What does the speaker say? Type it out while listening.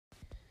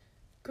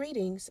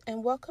Greetings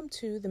and welcome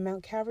to the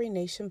Mount Calvary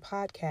Nation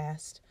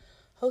podcast,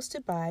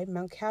 hosted by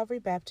Mount Calvary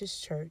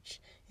Baptist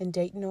Church in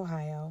Dayton,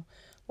 Ohio,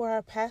 where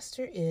our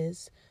pastor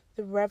is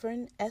the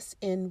Reverend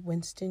S.N.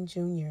 Winston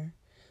Jr.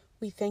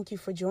 We thank you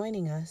for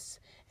joining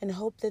us and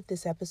hope that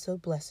this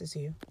episode blesses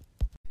you.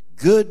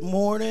 Good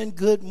morning,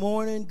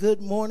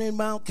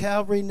 Mount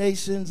Calvary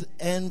Nations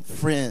and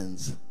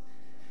friends.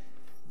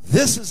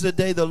 This is the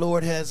day the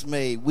Lord has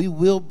made. We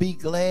will be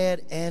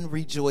glad and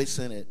rejoice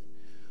in it.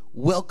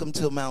 Welcome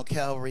to Mount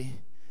Calvary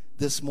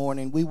this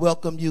morning. We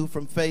welcome you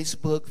from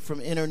Facebook, from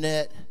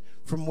internet,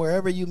 from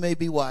wherever you may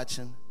be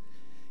watching.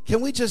 Can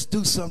we just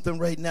do something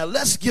right now?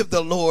 Let's give the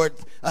Lord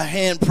a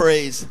hand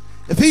praise.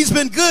 If he's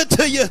been good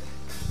to you,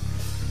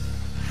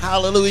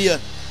 hallelujah.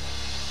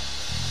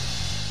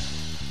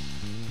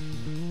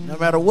 No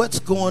matter what's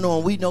going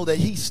on, we know that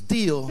he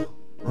still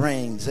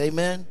reigns.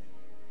 Amen.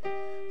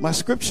 My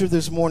scripture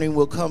this morning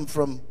will come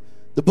from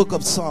the book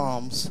of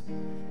Psalms.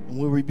 And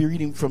we'll be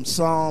reading from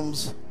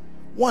Psalms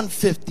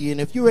 150. And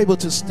if you're able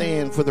to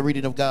stand for the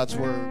reading of God's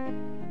word,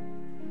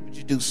 would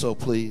you do so,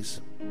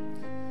 please?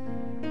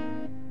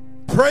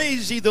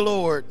 Praise ye the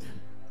Lord.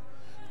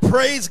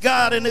 Praise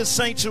God in his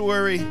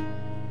sanctuary.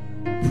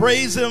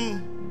 Praise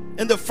him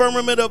in the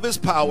firmament of his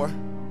power.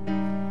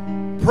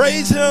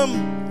 Praise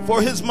him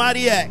for his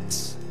mighty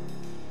acts.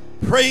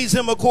 Praise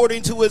him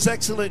according to his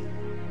excellent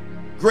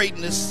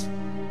greatness.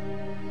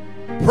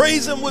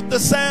 Praise him with the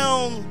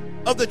sound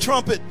of the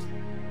trumpet.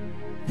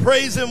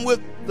 Praise him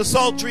with the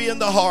psaltery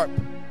and the harp.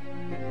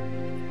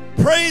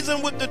 Praise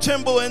him with the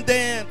timbrel and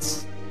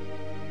dance.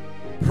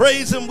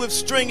 Praise him with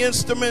string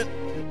instrument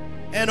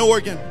and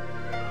organ.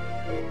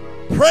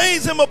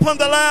 Praise him upon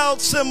the loud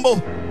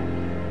cymbal.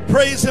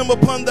 Praise him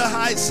upon the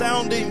high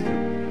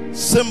sounding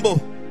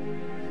cymbal.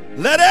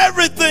 Let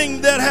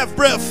everything that have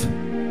breath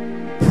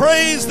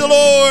praise the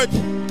Lord.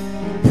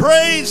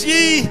 Praise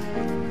ye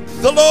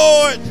the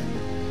Lord.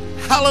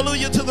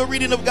 Hallelujah to the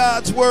reading of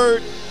God's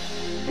word.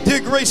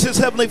 Dear gracious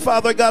Heavenly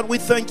Father, God, we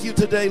thank you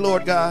today,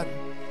 Lord God.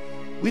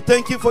 We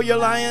thank you for your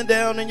lying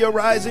down and your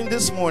rising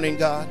this morning,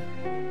 God.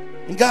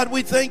 And God,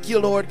 we thank you,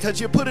 Lord,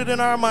 because you put it in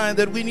our mind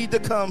that we need to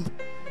come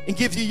and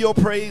give you your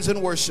praise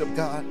and worship,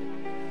 God.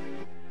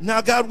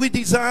 Now, God, we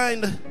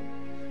designed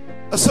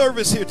a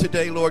service here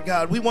today, Lord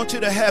God. We want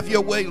you to have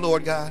your way,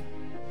 Lord God.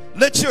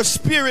 Let your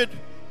spirit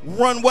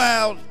run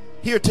wild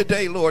here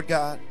today, Lord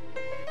God.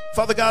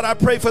 Father God, I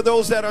pray for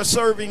those that are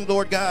serving,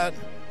 Lord God,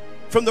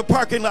 from the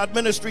parking lot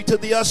ministry to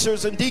the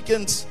ushers and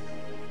deacons,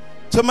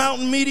 to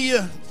Mountain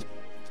Media,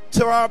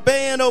 to our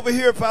band over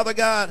here, Father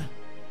God.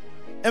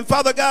 And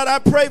Father God, I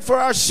pray for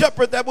our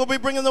shepherd that will be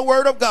bringing the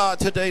word of God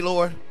today,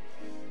 Lord.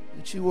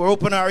 That you will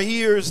open our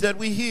ears that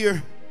we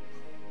hear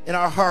and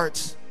our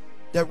hearts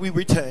that we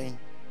retain.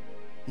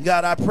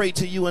 God, I pray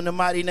to you in the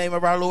mighty name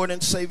of our Lord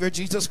and Savior,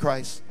 Jesus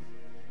Christ.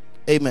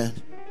 Amen.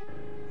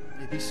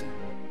 Be seated.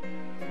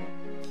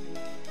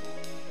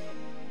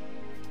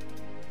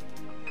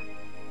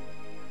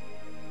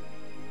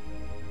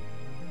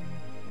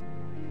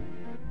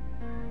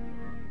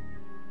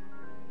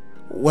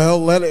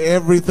 Well, let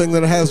everything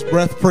that has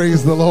breath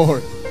praise the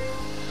Lord.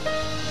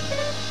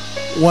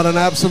 What an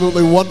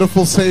absolutely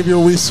wonderful Savior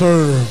we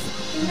serve.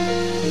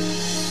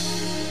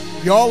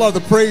 Y'all are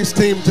the praise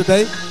team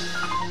today.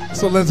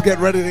 So let's get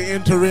ready to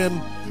enter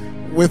in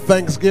with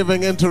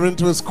thanksgiving, enter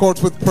into his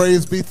courts with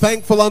praise. Be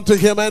thankful unto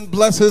him and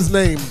bless his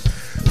name,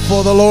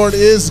 for the Lord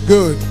is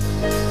good.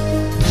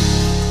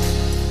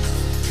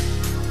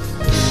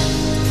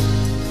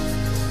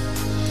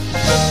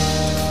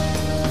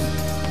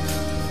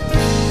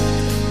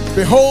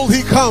 Behold,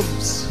 he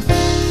comes,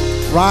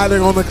 riding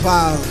on the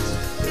clouds.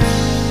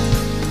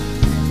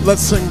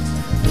 Let's sing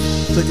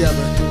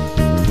together.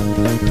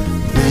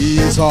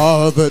 These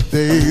are the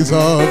days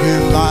of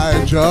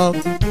Elijah,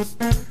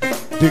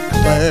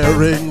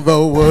 declaring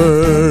the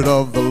word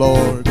of the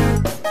Lord.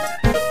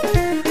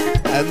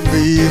 And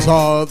these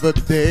are the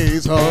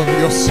days of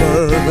your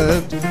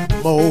servant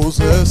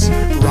Moses,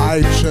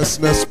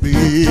 righteousness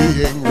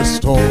being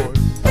restored.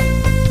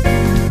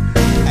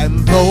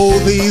 And though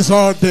these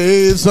are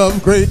days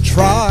of great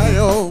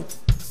trial,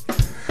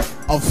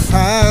 of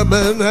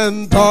famine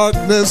and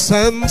darkness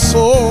and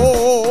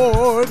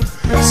sword,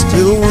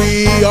 still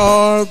we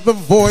are the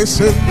voice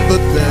in the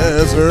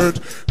desert,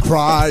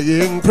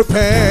 crying,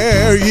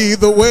 prepare ye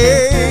the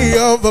way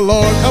of the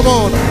Lord. Come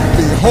on.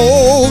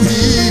 Behold,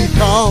 he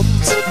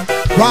comes,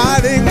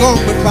 riding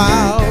on the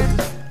cloud.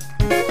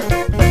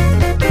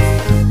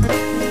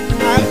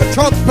 And the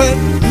trumpet,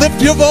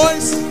 lift your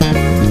voice.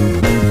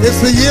 It's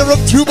the year of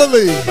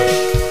Jubilee.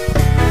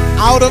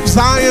 Out of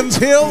Zion's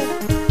hill,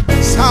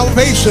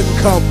 salvation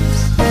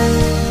comes.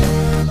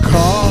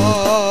 Come.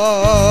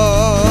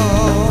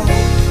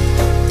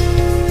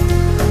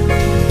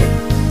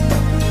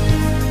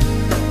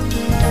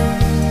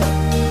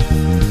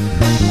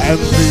 And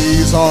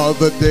these are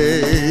the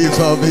days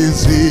of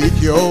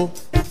Ezekiel,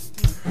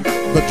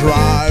 the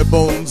dry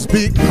bones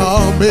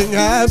becoming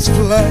as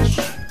flesh.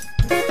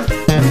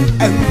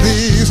 And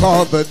these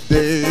are the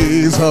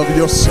days of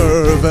your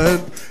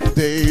servant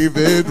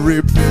David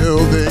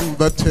rebuilding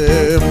the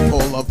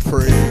temple of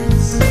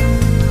praise.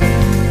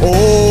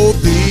 Oh,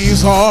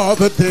 these are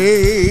the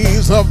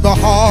days of the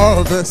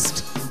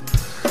harvest,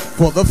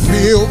 for the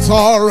fields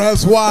are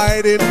as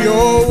wide in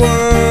your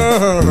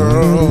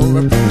world.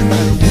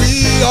 And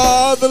we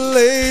are the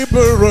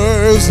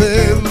laborers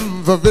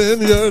in the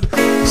vineyard,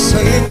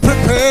 saying,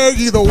 prepare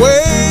ye the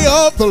way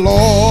of the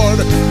Lord.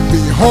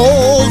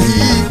 Behold,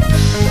 he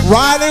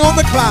riding on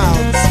the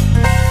clouds,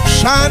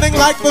 shining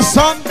like the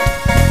sun.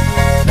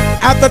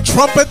 At the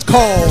trumpet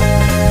call,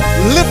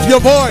 lift your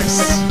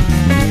voice.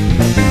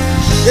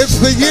 It's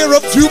the year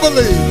of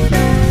Jubilee.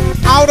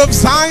 Out of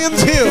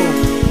Zion's hill,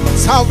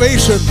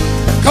 salvation.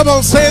 Come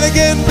on, say it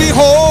again.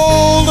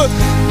 Behold,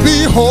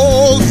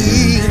 behold,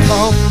 he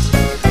comes,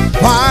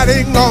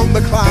 riding on the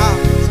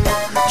clouds,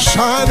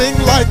 shining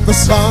like the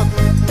sun.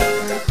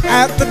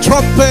 At the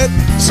trumpet,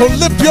 so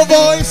lift your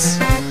voice.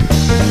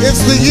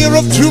 It's the year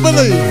of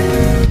Jubilee.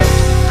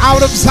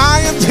 Out of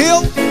Zion's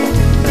hill,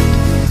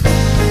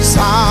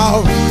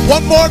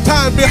 one more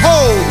time.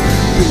 Behold,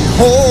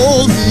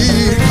 behold,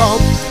 he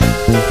comes.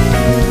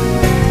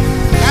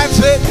 That's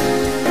it.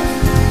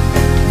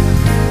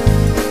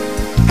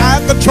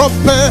 At the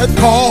trumpet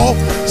call,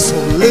 so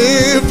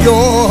lift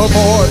your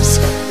voice.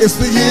 It's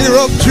the year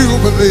of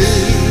Jubilee.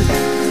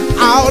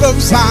 Out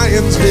of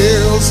Zion's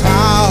hill,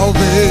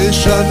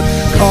 salvation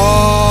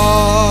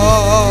comes.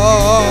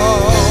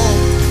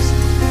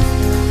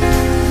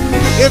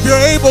 If you're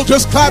able,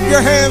 just clap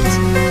your hands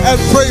and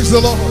praise the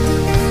Lord.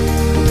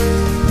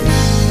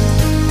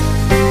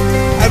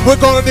 And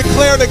we're going to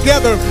declare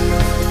together,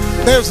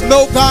 there's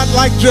no God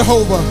like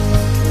Jehovah.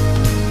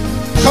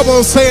 Come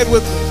on, say it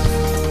with me.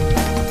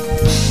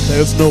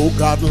 There's no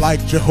God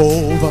like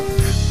Jehovah.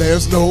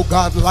 There's no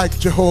God like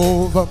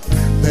Jehovah.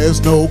 There's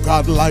no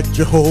God like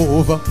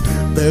Jehovah.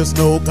 There's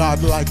no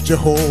God like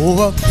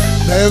Jehovah.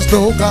 There's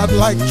no God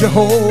like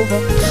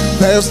Jehovah.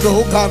 There's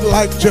no God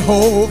like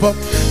Jehovah.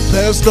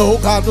 There's no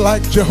God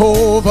like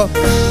Jehovah.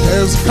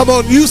 Come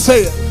on, you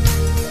say it.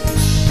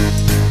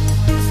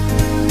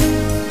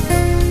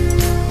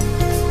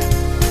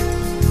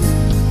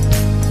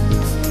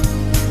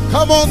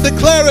 Come on,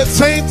 declare it,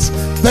 saints.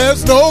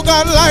 There's no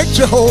God like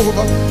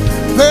Jehovah.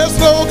 There's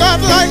no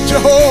God like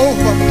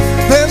Jehovah.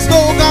 There's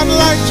no God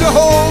like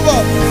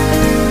Jehovah.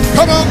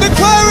 Come on,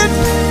 declare it.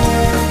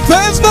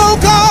 There's no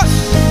God.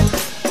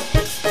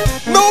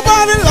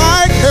 Nobody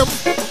like him.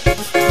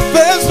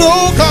 There's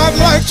no God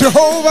like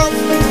Jehovah.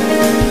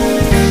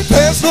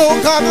 There's no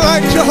God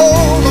like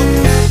Jehovah.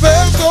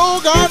 There's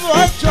no God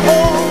like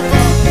Jehovah.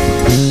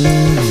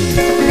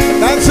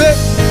 That's it.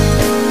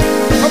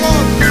 Come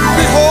on.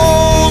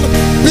 Behold,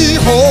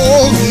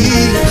 behold,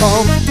 he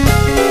comes,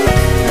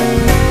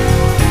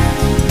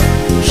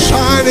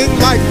 shining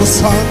like the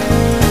sun.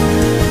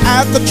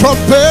 At the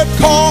trumpet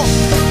call,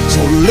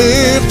 so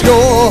lift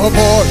your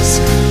voice.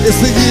 It's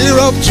the year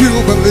of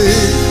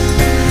Jubilee.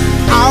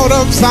 Out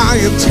of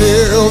Zion's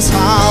hill,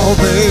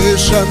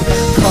 salvation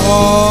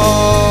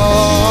come.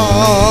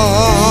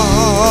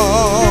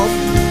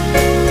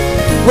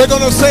 We're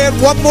going to say it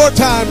one more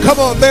time. Come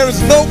on, there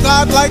is no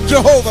God like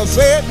Jehovah.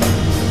 Say it.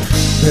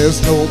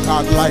 There's no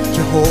God like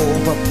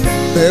Jehovah.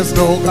 There's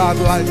no God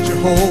like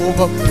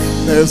Jehovah.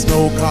 There's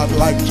no God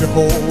like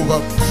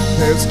Jehovah.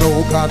 There's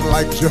no God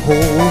like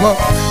Jehovah.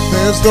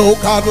 There's no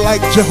God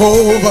like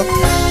Jehovah.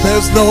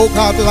 There's no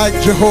God like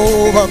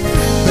Jehovah.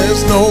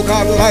 There's no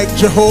God like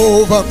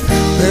Jehovah.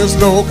 There's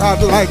no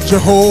God like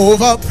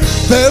Jehovah.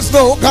 There's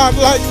no God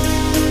like.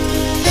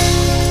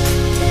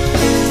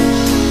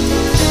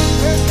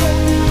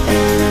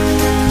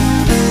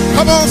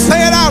 Come on,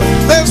 say it out.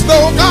 There's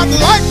no God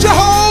like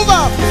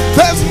Jehovah.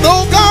 There's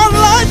no God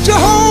like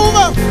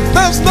Jehovah.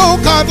 There's no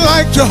God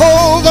like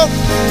Jehovah.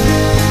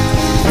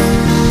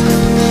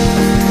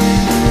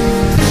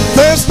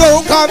 There's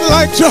no God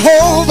like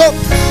Jehovah.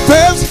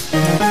 There's no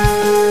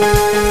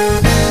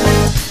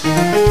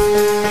God like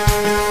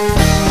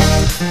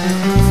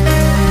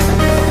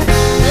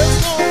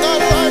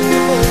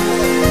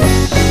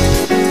Jehovah.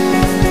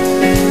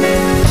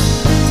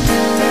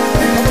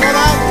 Come on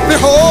out.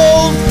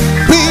 Behold,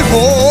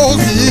 behold,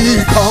 he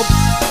comes,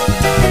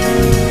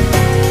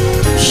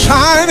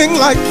 shining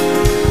like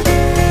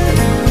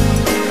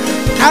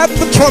at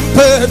the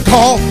trumpet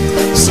call.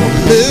 So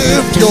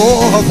lift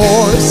your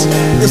voice.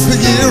 It's the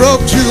year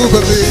of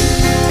Jubilee.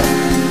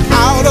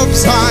 Out of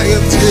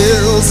Zion's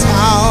hill,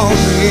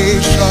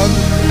 salvation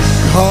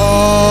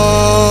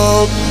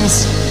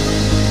comes.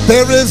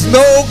 There is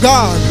no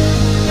God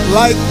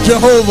like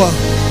Jehovah.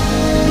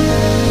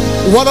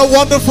 What a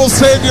wonderful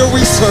Savior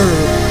we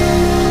serve.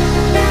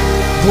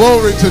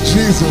 Glory to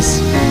Jesus.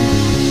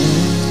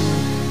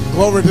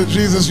 Glory to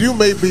Jesus. You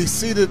may be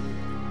seated.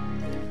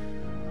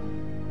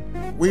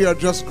 We are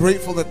just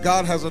grateful that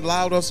God has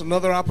allowed us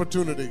another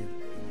opportunity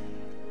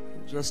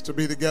just to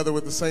be together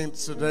with the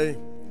saints today.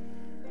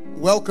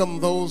 Welcome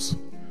those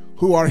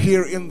who are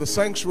here in the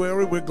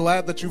sanctuary. We're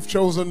glad that you've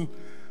chosen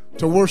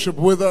to worship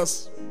with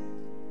us.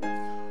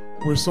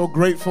 We're so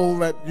grateful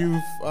that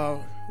you've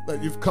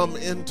come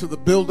into the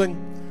building.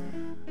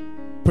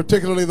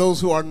 particularly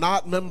those who are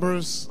not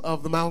members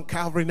of the Mount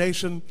Calvary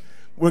Nation.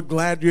 We're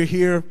glad you're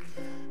here.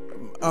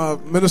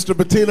 Minister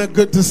Bettina,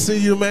 good to see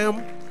you,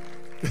 ma'am.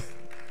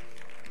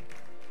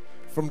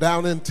 From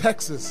down in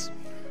Texas.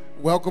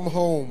 Welcome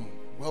home.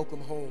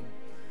 Welcome home.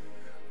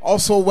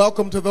 Also,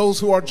 welcome to those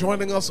who are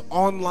joining us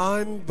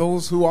online,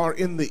 those who are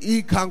in the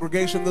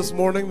e-congregation this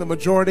morning. The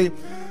majority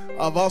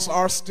of us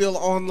are still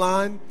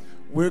online.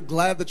 We're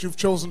glad that you've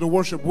chosen to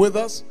worship with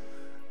us.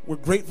 We're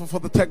grateful for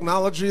the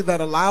technology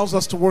that allows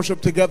us to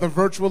worship together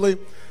virtually,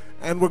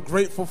 and we're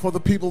grateful for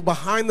the people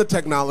behind the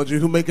technology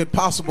who make it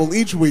possible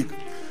each week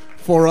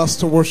for us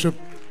to worship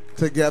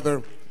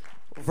together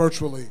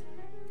virtually.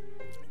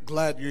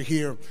 Glad you're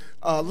here.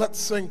 Let's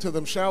sing to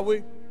them, shall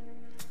we?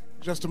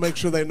 Just to make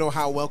sure they know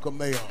how welcome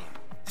they are.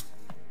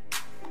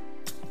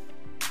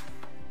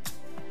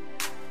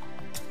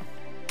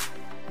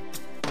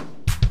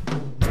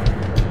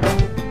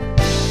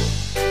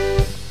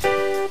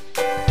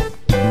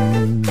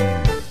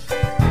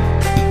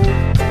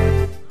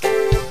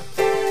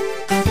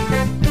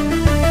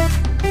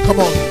 Come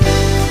on.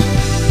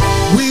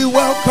 We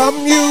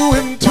welcome you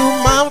into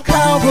Mount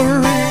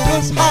Calvary,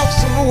 this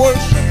house of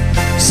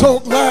worship. So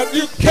glad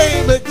you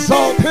came,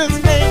 exalt his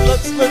name.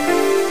 Let's lift.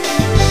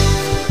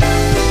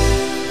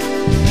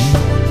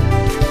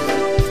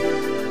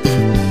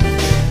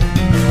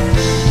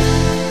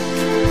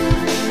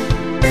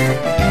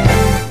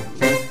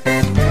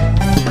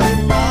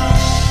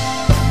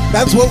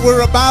 That's what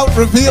we're about,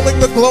 revealing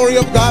the glory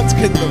of God's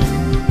kingdom.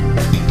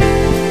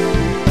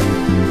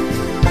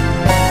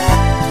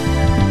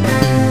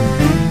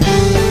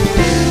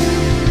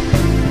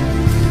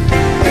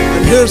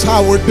 And here's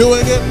how we're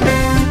doing it.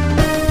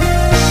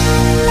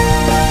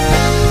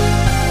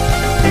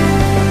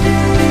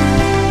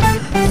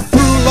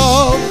 Through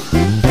love,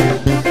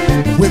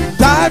 with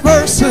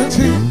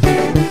diversity.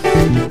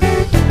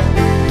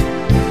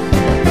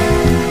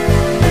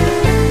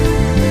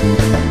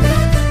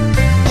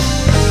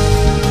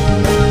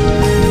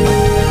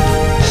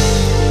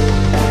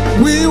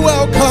 We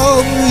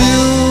welcome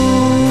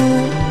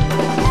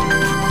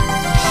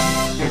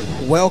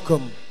you.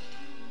 Welcome.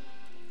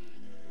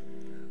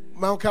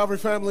 Mount Calvary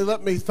family,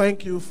 let me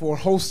thank you for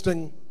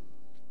hosting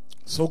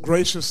so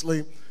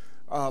graciously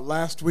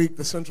last week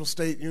the Central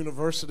State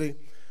University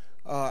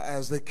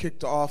as they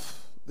kicked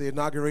off the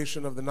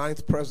inauguration of the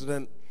 9th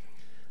president,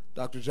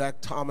 Dr. Jack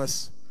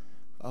Thomas.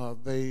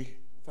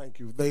 Thank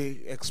you. They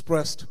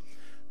expressed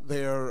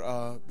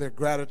their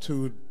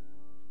gratitude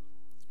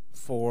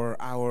for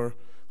our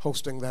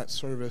hosting that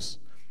service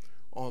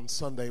on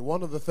Sunday.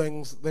 One of the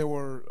things, there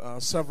were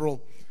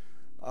several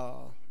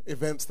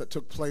events that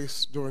took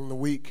place during the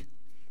week.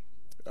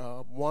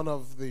 One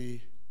of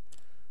the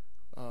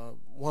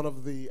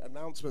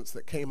announcements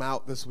that came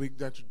out this week,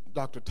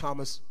 Dr.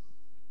 Thomas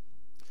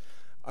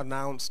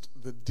announced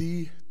the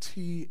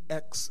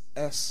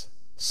DTXS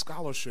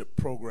scholarship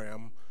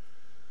program.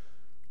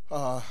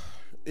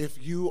 If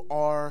you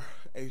are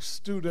a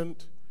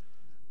student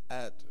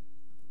at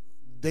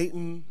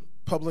Dayton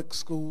Public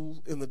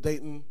School, in the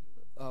Dayton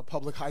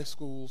Public High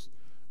Schools,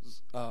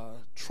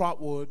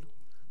 Trotwood,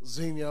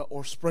 Xenia,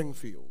 or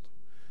Springfield.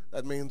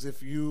 That means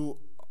if you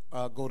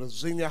go to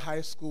Xenia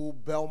High School,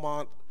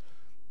 Belmont,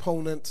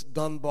 Ponant,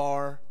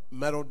 Dunbar,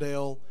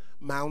 Meadowdale,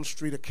 Mound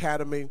Street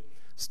Academy,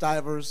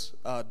 Stivers,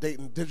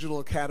 Dayton Digital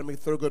Academy,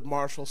 Thurgood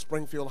Marshall,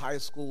 Springfield High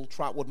School,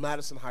 Trotwood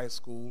Madison High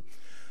School,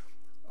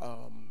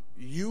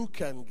 you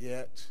can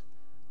get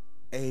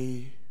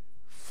a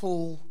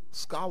full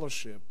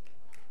scholarship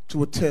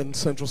to attend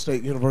Central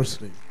State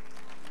University.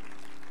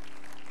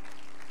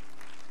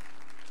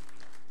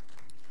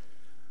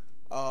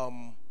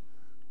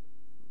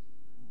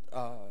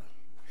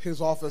 His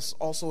office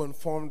also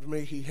informed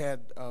me he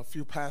had a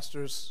few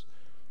pastors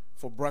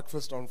for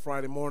breakfast on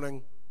Friday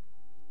morning.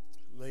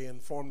 They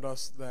informed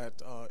us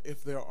that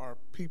if there are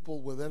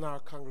people within our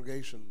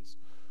congregations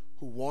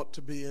who want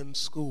to be in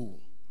school,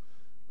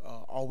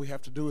 all we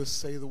have to do is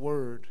say the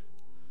word.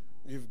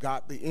 You've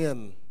got the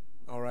in.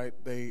 All right,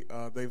 they've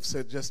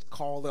said just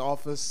call the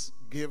office,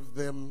 give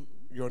them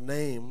your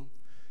name.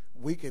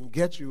 We can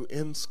get you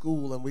in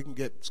school and we can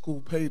get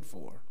school paid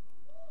for.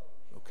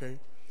 Okay?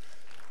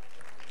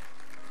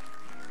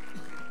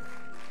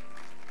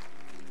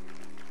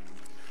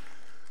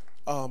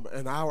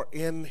 And our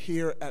in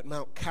here at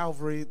Mount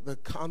Calvary, the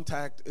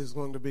contact is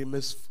going to be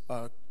Miss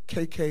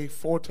KK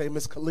Forte,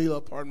 Miss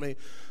Kalila, pardon me,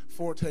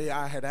 Forte.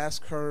 I had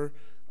asked her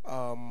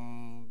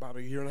about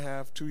a year and a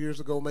half, 2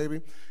 years ago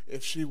maybe,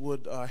 if she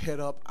would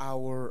head up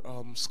our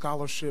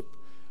scholarship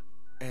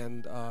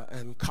and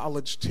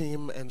college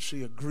team, and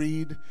she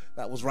agreed.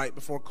 That was right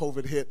before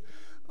COVID hit.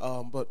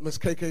 But Miss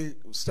KK,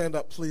 stand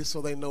up please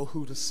so they know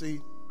who to see.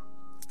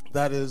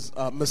 That is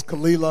Miss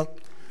Kalila,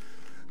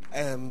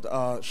 and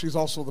she's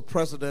also the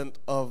president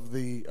of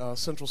the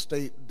Central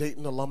State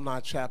Dayton Alumni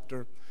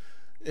Chapter.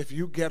 If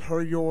you get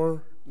her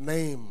your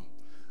name,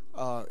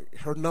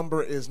 her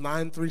number is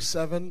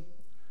 937-241-5255.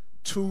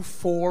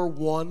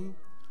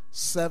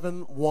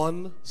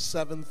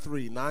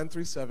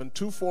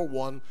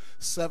 937-241-7173,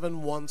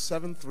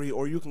 937-241-7173,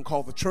 or you can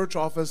call the church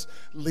office,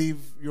 leave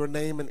your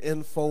name and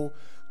info.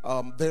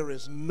 There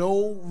is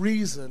no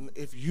reason,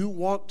 if you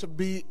want to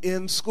be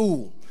in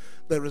school,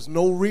 there is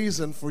no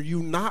reason for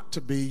you not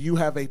to be. You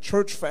have a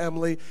church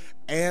family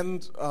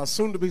and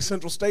soon to be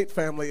Central State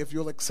family, if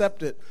you'll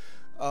accept it,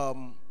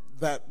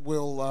 that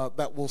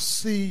will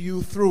see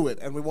you through it.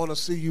 And we want to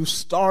see you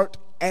start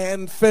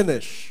and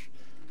finish.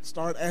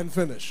 Start and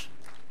finish.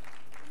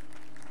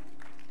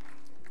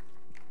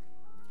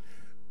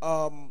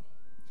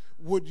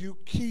 Would you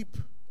keep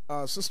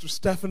Sister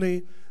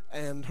Stephanie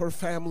and her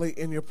family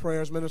in your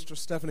prayers? Minister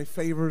Stephanie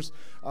Favors,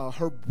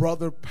 her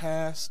brother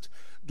passed.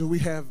 Do we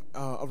have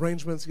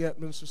arrangements yet,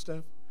 Minister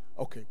Steph?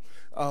 Okay.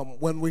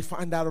 When we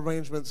find out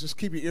arrangements, just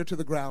keep your ear to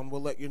the ground.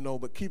 We'll let you know,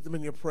 but keep them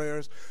in your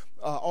prayers.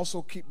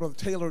 Also, keep Brother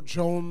Taylor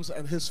Jones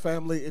and his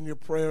family in your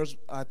prayers.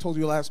 I told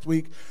you last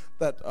week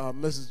that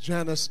Mrs.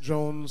 Janice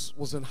Jones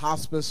was in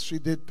hospice. She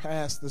did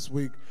pass this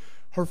week.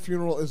 Her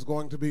funeral is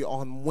going to be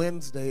on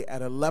Wednesday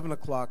at 11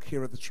 o'clock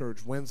here at the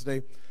church.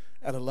 Wednesday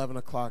at 11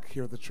 o'clock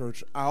here at the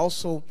church. I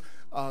also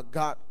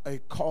got a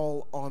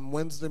call on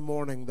Wednesday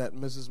morning that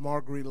Mrs.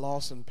 Marguerite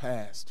Lawson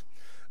passed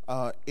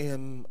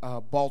in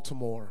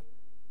Baltimore.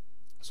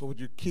 So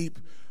would you keep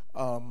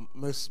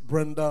Miss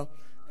Brenda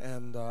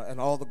and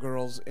all the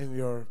girls in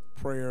your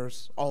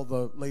prayers, all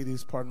the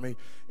ladies, pardon me,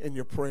 in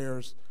your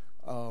prayers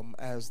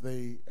as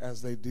they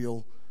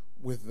deal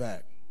with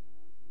that.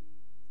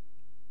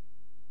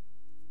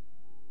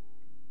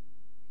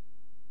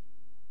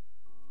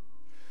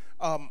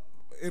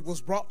 It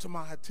was brought to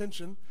my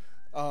attention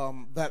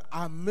that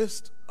I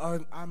missed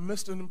an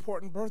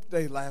important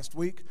birthday last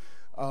week.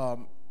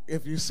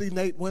 If you see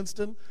Nate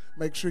Winston,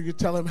 make sure you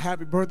tell him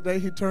happy birthday.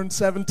 He turned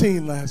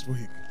 17 last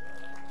week.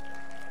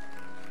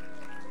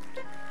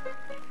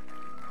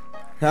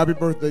 Happy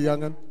birthday,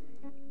 young'un.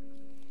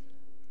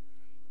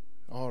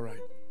 All right.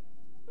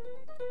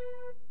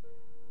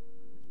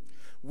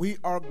 We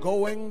are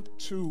going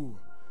to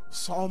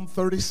Psalm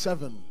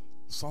 37.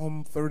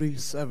 Psalm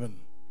 37.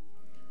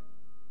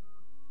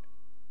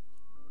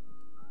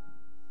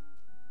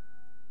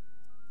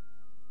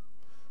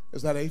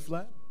 Is that A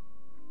flat?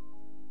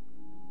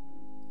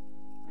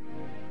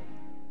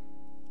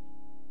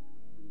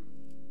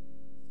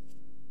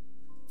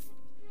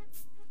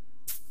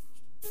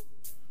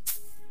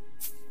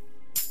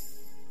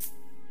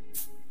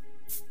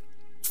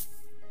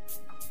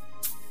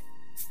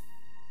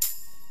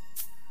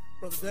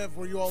 Brother Dev,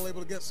 were you all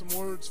able to get some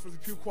words for the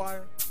Pew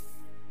Choir?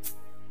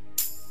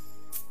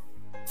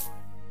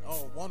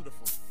 Oh,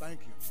 wonderful.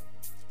 Thank you.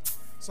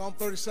 Psalm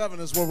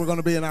 37 is where we're going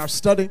to be in our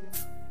study.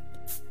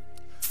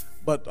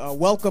 But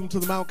welcome to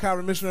the Mount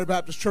Calvary Missionary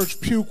Baptist Church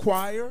Pew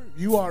Choir.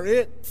 You are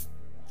it.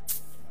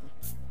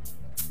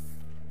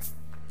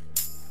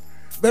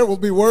 There will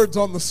be words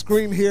on the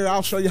screen here.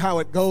 I'll show you how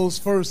it goes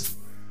first,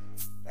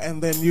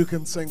 and then you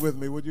can sing with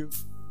me, would you?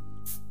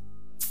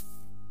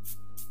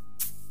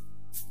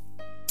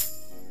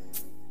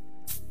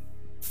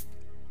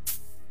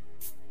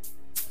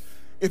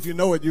 If you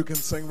know it, you can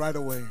sing right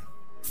away.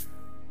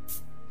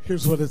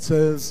 Here's what it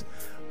says.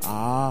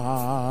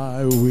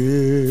 I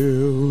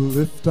will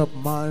lift up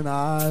mine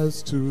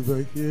eyes to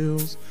the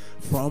hills,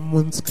 from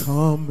whence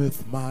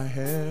cometh my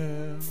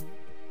help.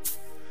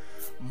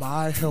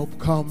 My help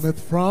cometh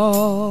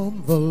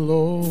from the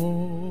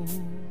Lord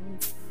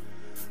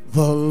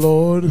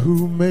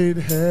who made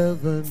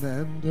heaven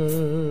and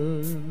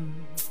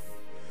earth.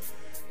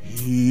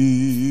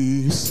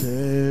 He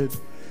said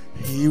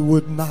he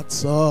would not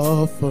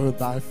suffer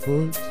thy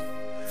foot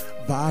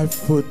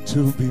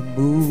to be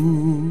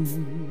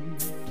moved.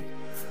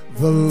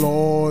 The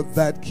Lord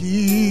that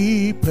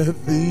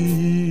keepeth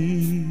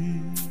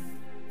thee,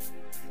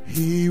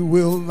 he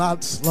will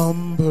not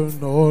slumber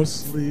nor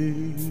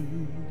sleep.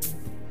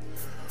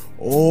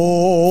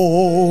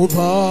 Oh,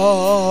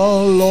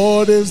 the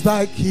Lord is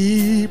thy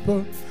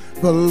keeper,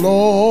 the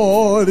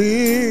Lord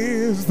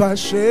is thy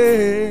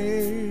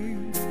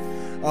shade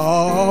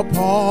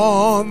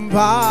upon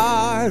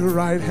thy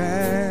right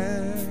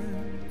hand,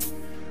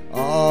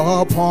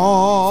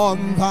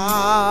 upon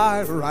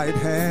thy right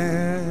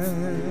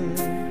hand.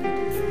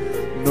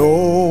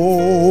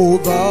 No,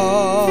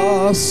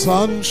 the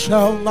sun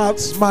shall not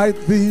smite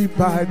thee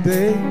by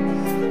day,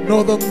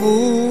 nor the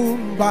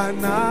moon by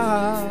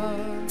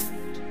night.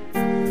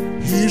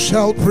 He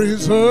shall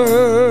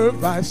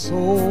preserve thy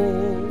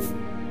soul,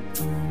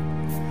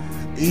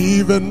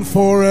 even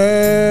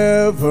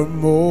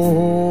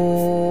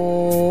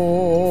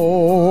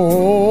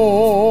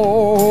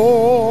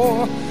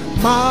forevermore.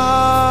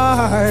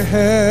 My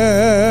help,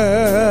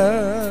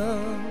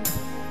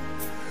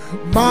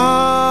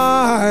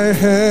 my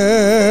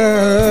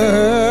help,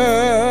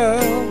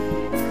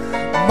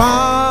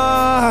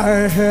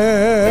 my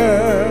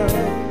help,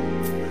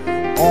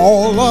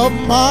 all of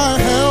my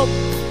help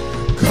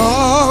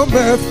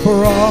cometh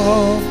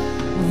from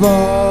the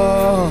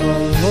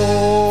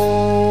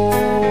Lord.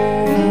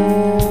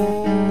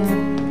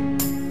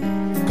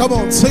 Come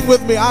on, sing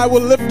with me. I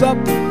will lift up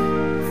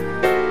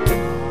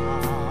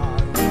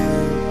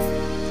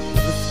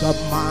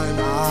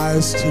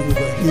eyes to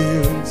the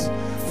hills,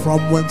 from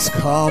whence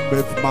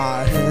cometh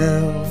my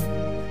help.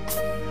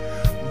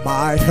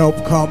 My help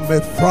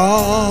cometh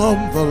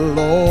from the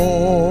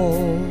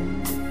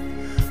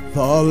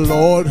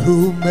Lord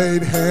who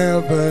made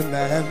heaven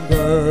and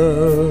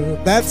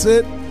earth. That's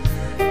it.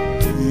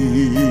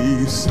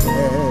 He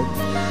said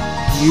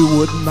he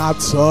would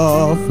not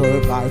suffer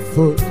thy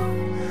foot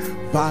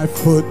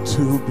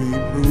to be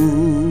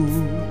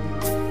moved.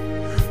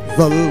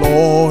 The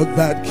Lord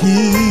that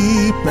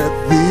keepeth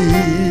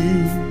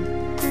thee,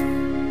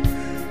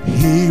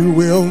 he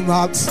will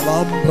not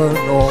slumber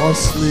nor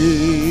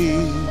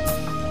sleep.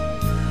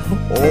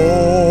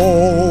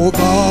 Oh,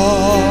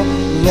 the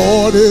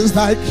Lord is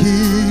thy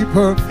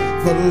keeper,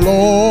 the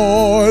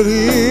Lord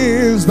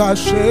is thy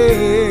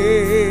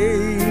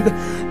shade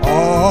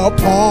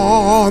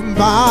upon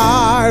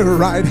thy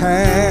right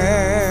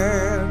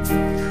hand,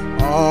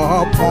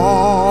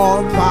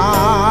 upon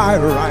thy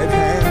right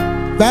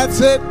hand.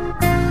 That's it.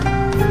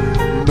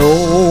 No,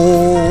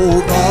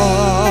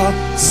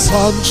 the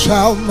sun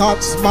shall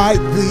not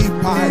smite thee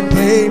by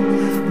day,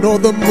 nor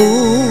the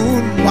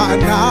moon by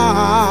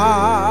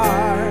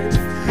night.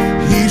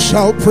 He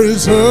shall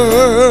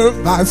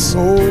preserve thy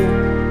soul,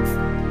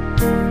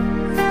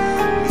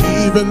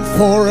 even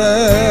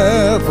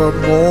forevermore.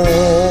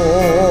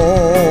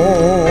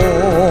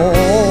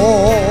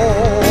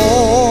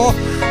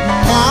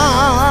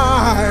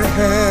 My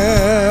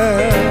help,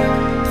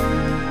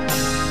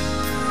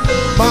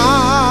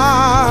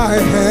 my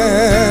help,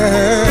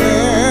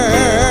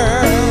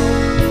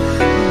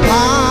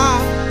 my,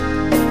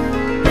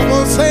 come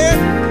on, say it.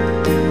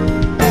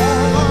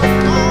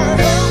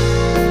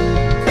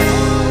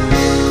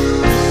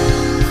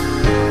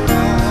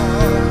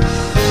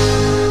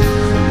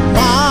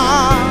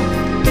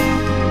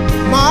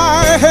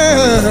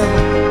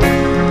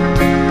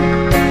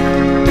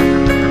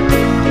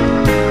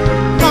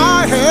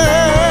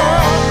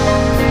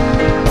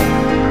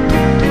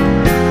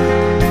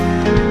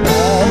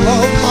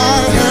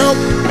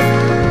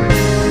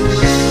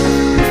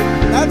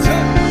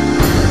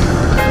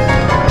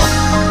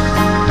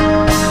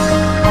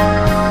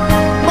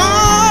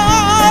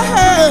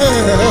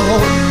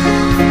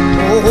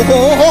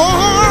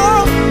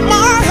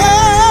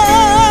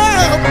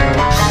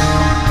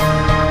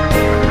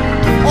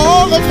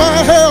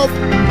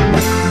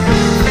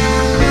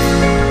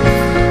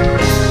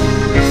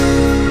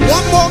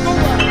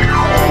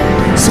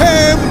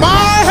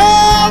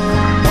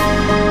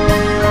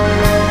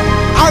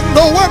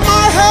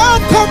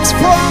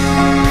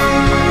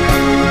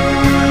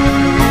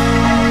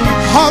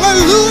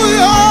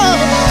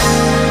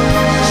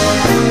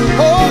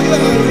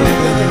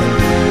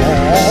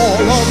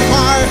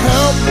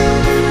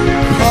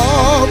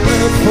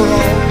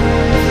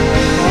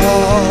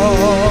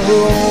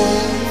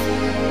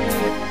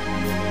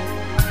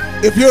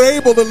 If you're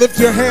able to lift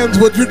your hands,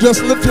 would you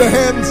just lift your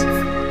hands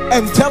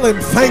and tell him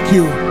thank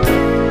you?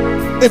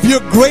 If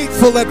you're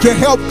grateful that your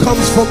help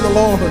comes from the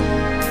Lord.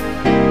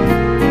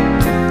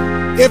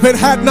 If it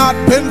had not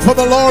been for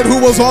the Lord who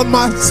was on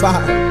my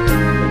side.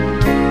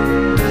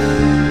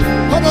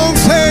 Come on,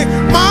 say,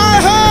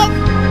 my help,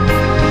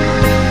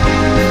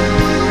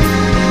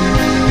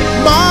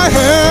 my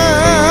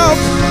help,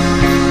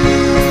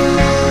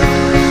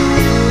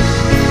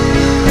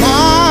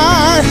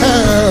 my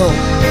help.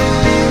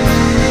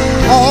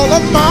 All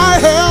of my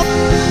help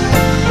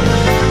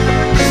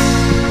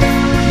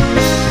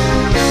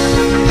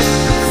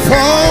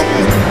from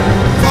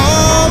the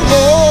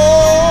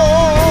Lord.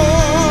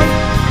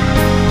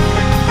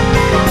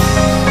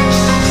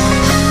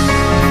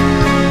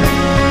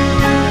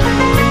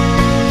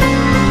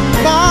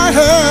 My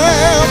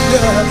help,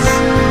 yes.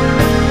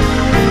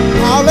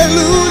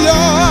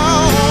 Hallelujah.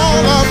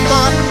 All of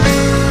my,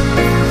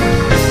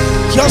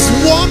 just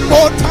one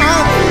more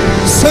time,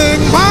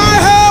 sing my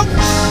help.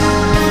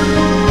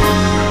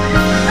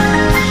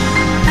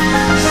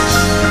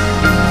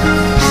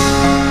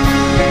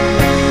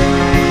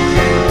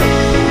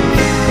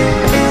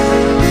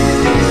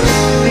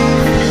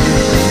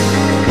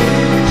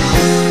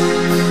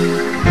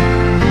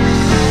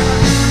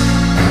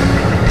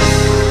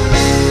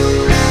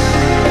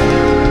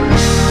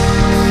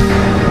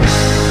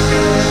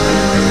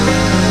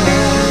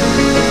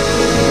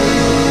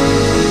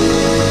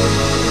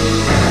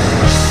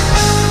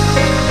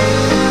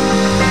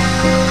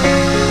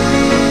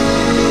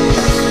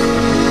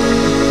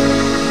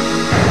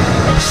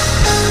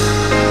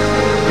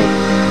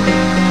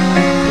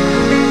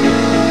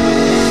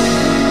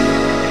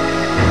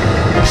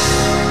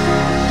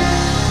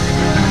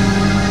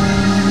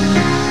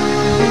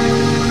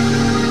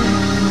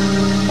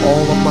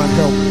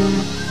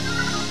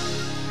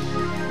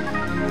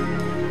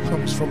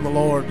 From the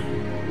Lord.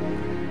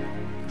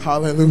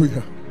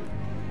 Hallelujah.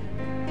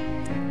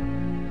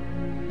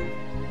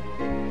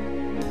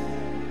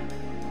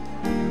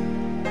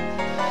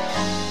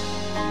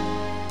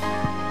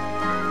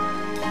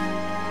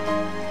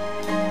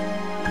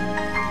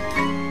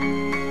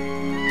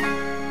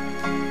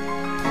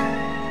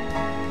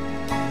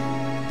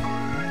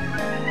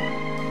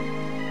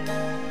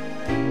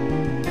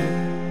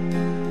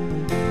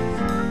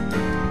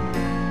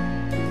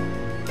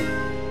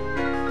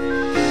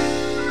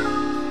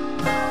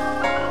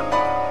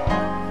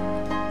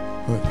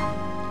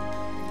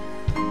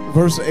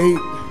 Verse 8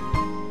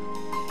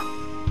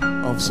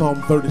 of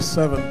Psalm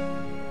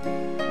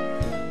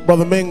 37.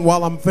 Brother Ming,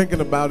 while I'm thinking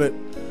about it,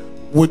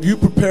 would you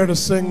prepare to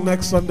sing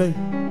next Sunday?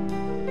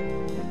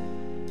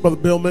 Brother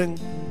Bill Ming?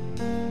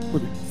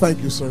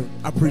 Thank you, sir.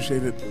 I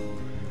appreciate it.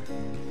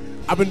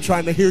 I've been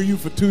trying to hear you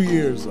for 2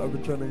 years. I've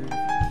been trying to hear you.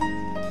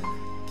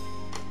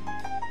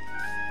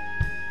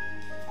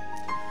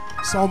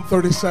 Psalm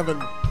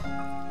 37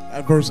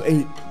 at verse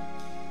 8.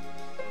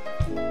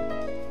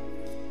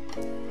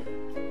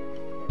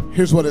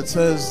 Here's what it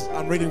says.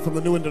 I'm reading from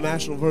the New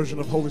International Version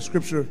of Holy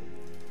Scripture.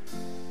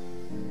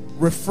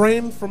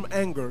 Refrain from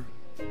anger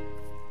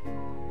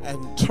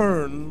and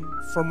turn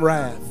from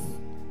wrath.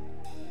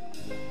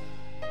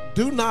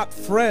 Do not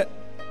fret.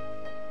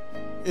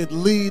 It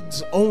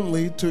leads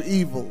only to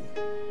evil.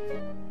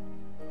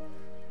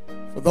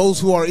 For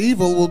those who are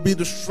evil will be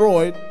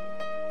destroyed,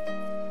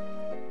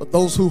 but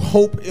those who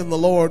hope in the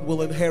Lord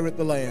will inherit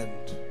the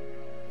land.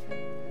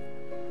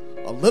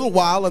 A little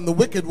while and the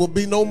wicked will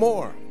be no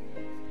more.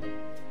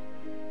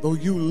 Though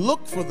you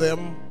look for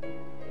them,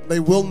 they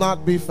will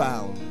not be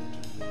found.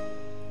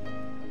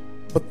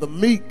 But the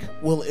meek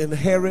will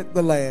inherit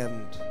the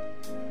land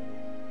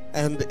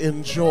and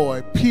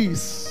enjoy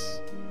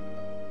peace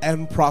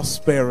and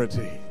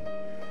prosperity.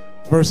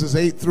 Verses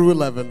 8 through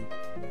 11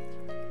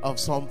 of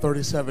Psalm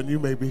 37. You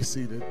may be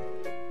seated.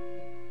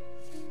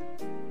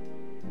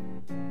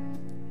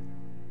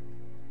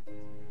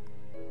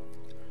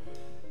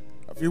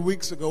 A few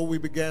weeks ago, we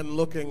began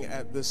looking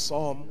at this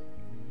psalm.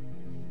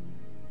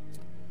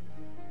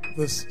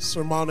 This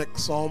sermonic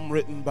psalm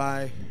written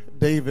by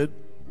David,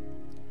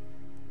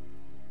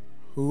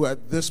 who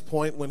at this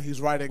point, when he's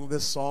writing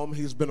this psalm,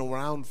 he's been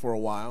around for a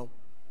while.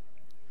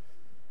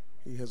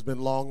 He has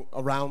been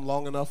around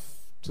long enough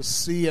to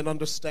see and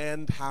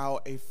understand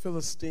how a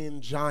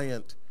Philistine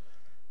giant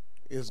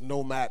is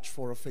no match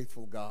for a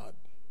faithful God.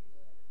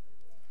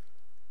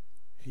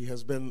 He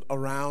has been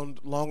around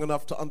long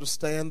enough to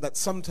understand that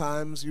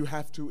sometimes you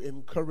have to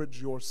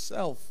encourage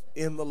yourself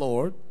in the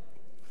Lord,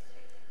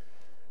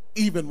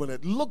 even when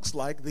it looks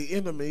like the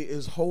enemy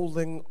is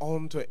holding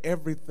on to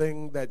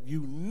everything that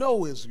you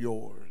know is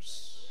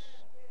yours.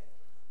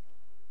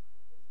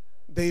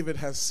 David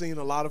has seen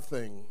a lot of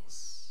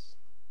things,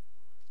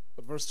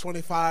 but verse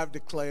 25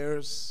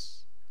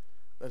 declares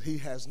that he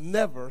has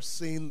never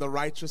seen the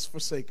righteous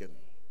forsaken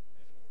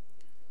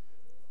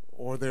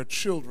or their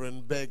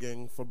children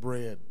begging for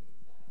bread.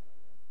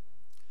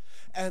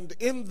 And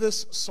in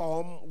this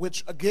psalm,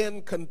 which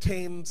again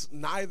contains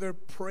neither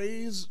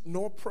praise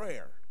nor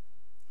prayer,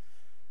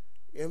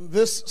 in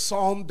this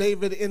psalm,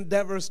 David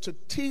endeavors to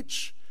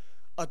teach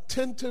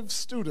attentive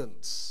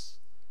students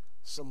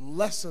some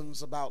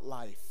lessons about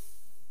life.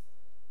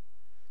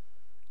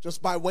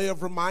 Just by way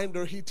of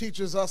reminder, he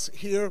teaches us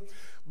here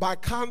by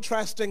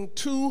contrasting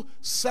two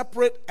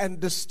separate and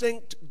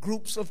distinct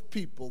groups of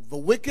people, the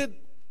wicked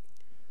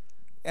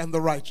and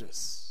the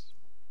righteous.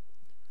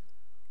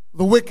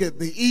 The wicked,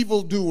 the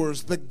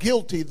evildoers, the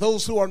guilty,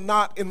 those who are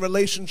not in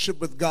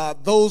relationship with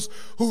God, those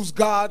whose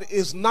God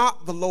is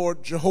not the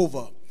Lord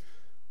Jehovah,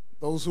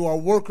 those who are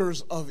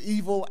workers of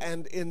evil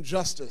and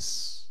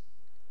injustice.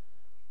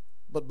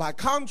 But by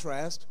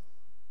contrast,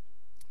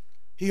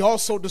 he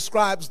also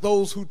describes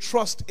those who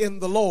trust in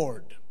the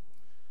Lord,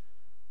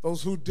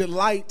 those who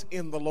delight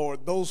in the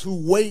Lord, those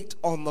who wait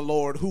on the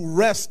Lord, who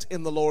rest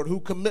in the Lord, who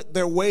commit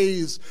their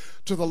ways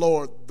to the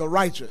Lord, the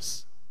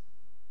righteous.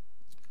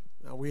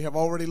 Now, we have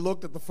already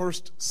looked at the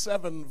first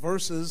 7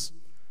 verses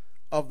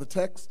of the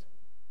text.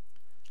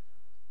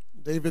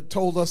 David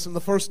told us in the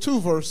first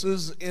 2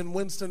 verses in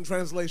Winston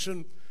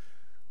translation,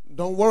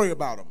 don't worry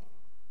about them.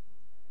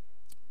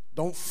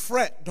 Don't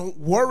fret. Don't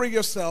worry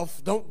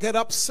yourself. Don't get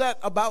upset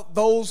about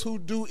those who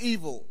do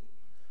evil.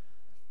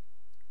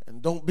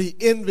 And don't be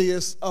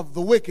envious of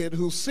the wicked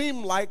who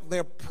seem like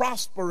they're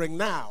prospering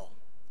now,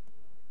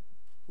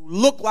 who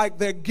look like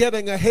they're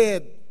getting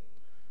ahead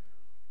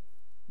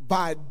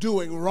by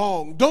doing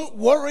wrong. Don't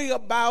worry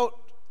about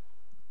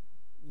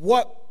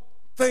what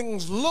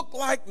things look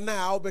like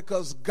now,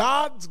 because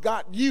God's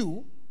got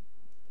you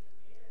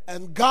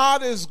and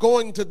God is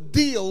going to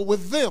deal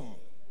with them.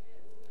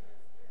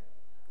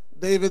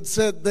 David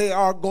said they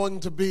are going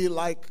to be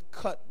like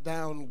cut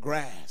down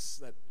grass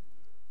that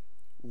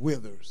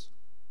withers.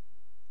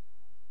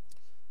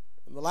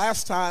 And the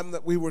last time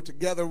that we were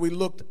together, we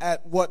looked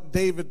at what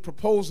David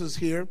proposes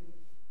here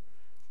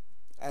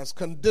as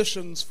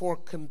conditions for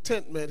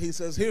contentment. He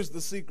says, here's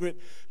the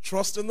secret: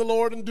 trust in the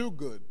Lord and do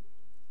good.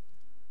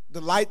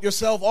 Delight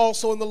yourself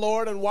also in the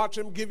Lord and watch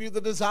him give you the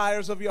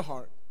desires of your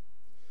heart.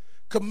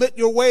 Commit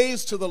your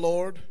ways to the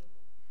Lord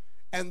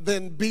and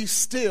then be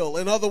still.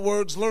 In other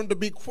words, learn to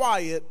be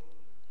quiet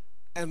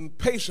and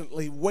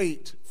patiently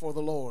wait for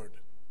the Lord.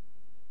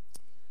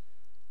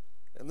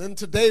 And then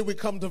today we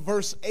come to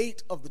verse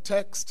 8 of the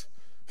text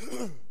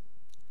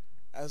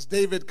as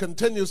David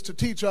continues to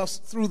teach us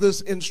through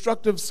this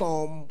instructive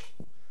psalm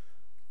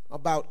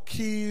about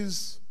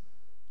keys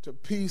to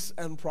peace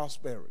and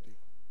prosperity.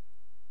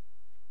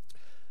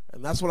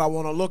 And that's what I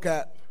want to look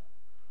at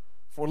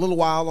for a little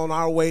while on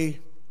our way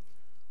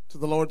to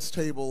the Lord's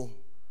table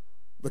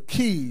the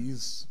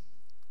keys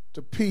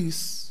to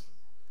peace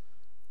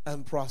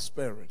and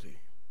prosperity.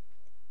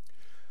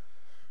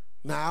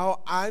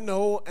 Now, I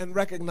know and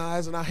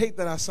recognize, and I hate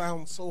that I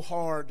sound so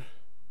hard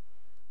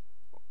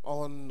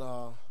on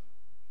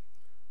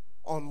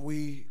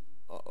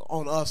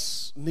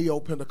us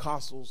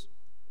neo-Pentecostals,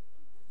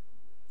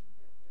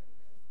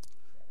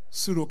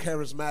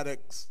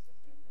 pseudo-charismatics.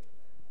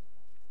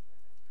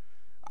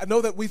 I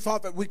know that we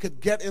thought that we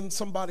could get in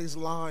somebody's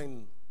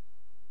line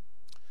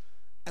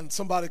and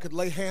somebody could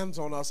lay hands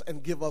on us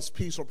and give us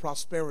peace or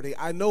prosperity.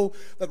 I know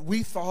that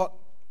we thought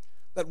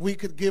that we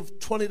could give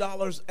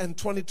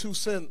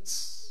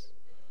 $20.22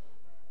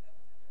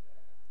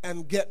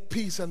 and get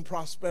peace and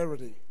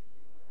prosperity.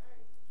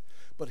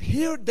 But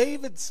here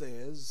David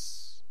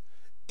says,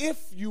 if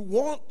you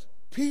want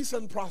peace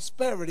and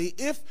prosperity,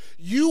 if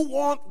you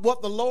want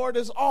what the Lord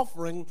is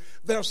offering,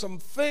 there are some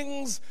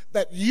things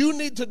that you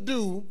need to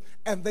do,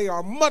 and they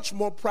are much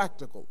more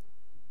practical.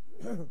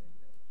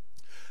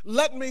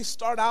 Let me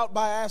start out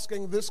by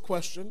asking this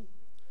question.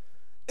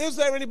 Is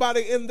there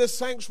anybody in this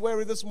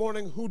sanctuary this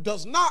morning who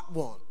does not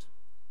want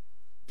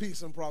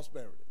peace and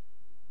prosperity?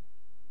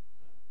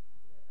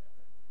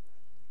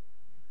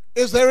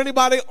 Is there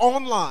anybody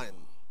online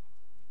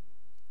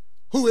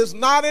who is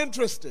not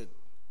interested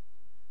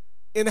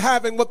in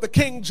having what the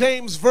King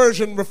James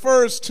Version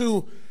refers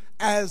to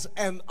as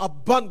an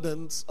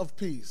abundance of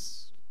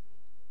peace?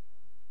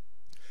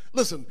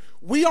 Listen,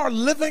 we are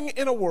living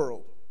in a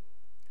world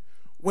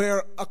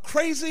where a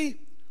crazy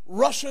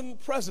Russian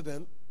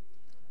president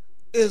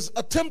is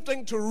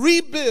attempting to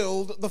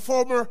rebuild the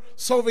former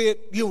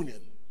Soviet Union,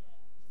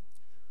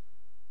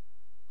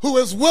 who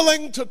is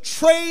willing to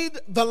trade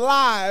the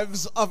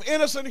lives of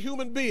innocent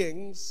human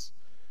beings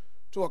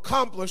to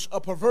accomplish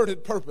a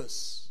perverted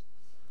purpose.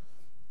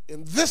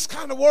 In this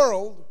kind of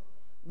world,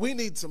 we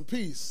need some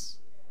peace.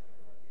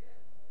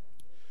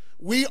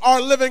 We are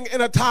living in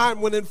a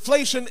time when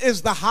inflation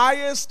is the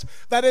highest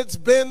that it's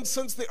been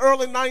since the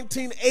early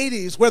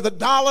 1980s, where the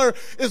dollar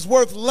is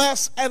worth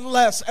less and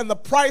less, and the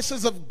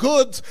prices of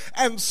goods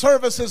and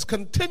services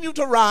continue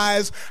to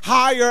rise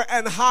higher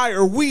and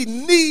higher. We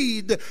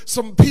need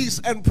some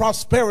peace and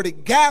prosperity.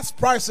 Gas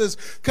prices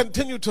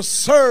continue to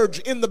surge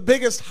in the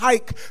biggest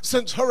hike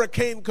since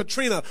Hurricane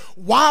Katrina.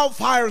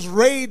 Wildfires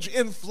rage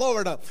in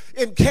Florida.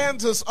 In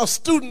Kansas, a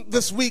student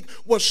this week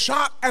was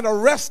shot and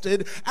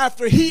arrested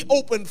after he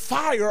opened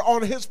fire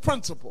on his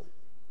principal.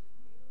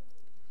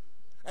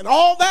 And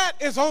all that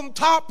is on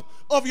top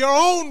of your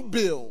own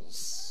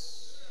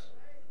bills,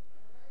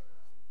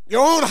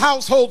 your own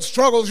household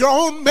struggles, your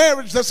own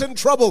marriage that's in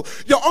trouble,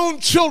 your own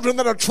children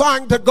that are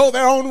trying to go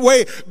their own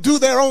way, do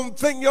their own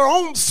thing, your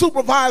own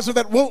supervisor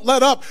that won't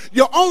let up,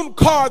 your own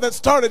car that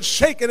started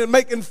shaking and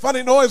making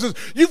funny noises.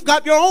 You've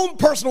got your own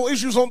personal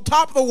issues on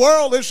top of the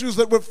world issues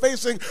that we're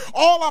facing.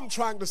 All I'm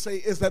trying to say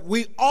is that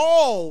we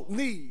all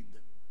need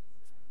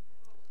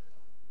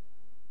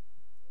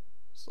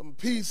some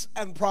peace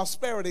and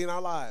prosperity in our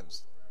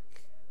lives.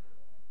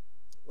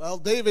 Well,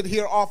 David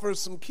here offers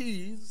some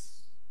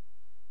keys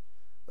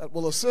that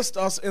will assist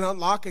us in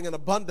unlocking an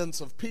abundance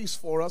of peace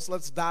for us.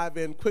 Let's dive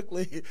in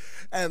quickly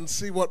and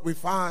see what we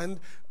find.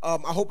 I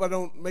hope I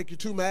don't make you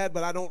too mad,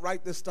 but I don't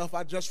write this stuff.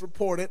 I just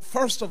report it.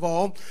 First of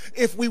all,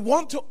 if we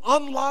want to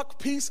unlock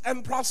peace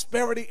and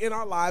prosperity in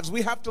our lives,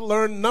 we have to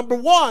learn, number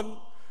one,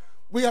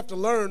 we have to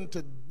learn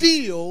to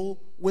deal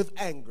with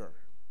anger.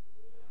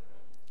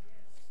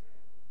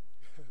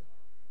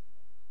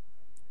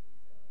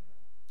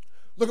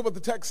 Look at what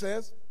the text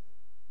says.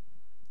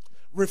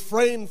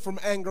 Refrain from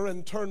anger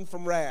and turn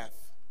from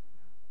wrath.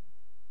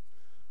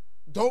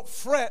 Don't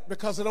fret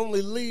because it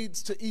only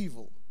leads to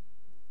evil.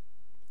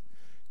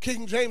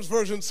 King James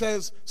Version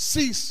says,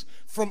 cease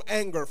from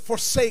anger,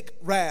 forsake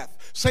wrath.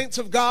 Saints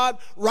of God,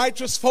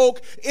 righteous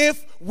folk,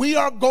 if we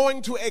are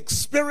going to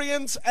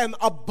experience an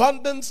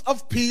abundance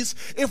of peace,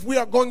 if we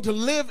are going to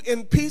live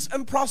in peace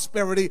and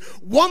prosperity,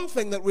 one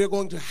thing that we are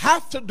going to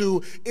have to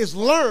do is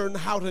learn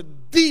how to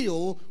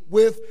deal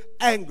with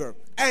anger.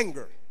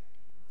 Anger.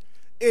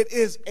 It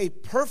is a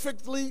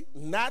perfectly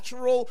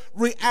natural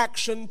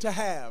reaction to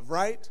have,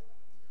 right?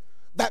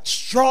 That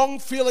strong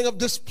feeling of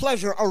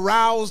displeasure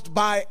aroused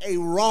by a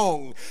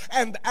wrong.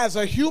 And as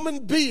a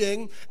human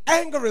being,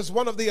 anger is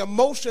one of the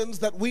emotions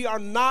that we are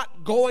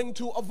not going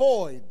to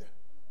avoid.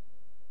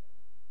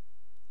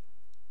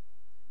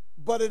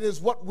 But it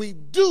is what we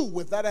do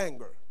with that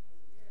anger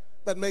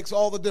that makes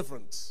all the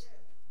difference.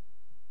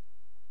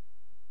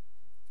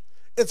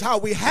 It's how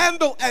we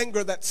handle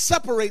anger that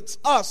separates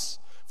us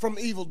from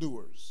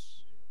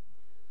evildoers.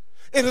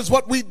 It is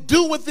what we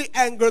do with the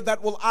anger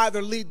that will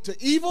either lead to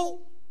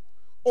evil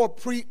or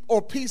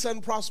peace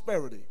and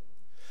prosperity.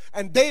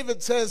 And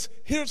David says,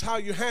 here's how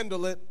you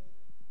handle it.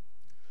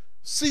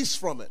 Cease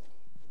from it.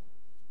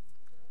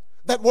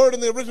 That word in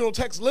the original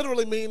text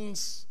literally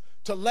means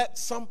to let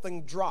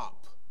something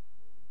drop,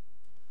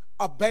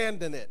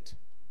 abandon it,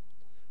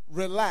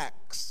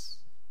 relax,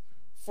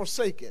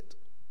 forsake it.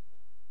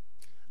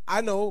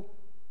 I know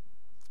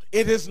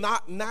it is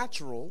not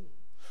natural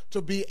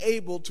to be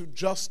able to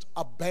just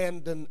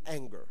abandon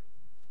anger.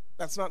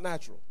 That's not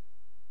natural.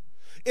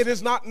 It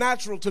is not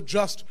natural to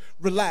just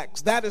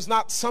relax. That is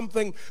not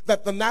something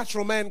that the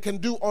natural man can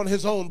do on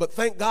his own. But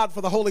thank God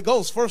for the Holy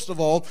Ghost, first of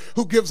all,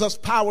 who gives us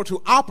power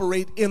to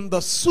operate in the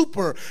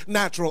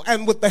supernatural.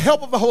 And with the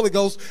help of the Holy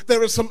Ghost,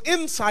 there is some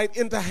insight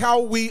into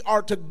how we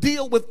are to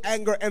deal with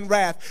anger and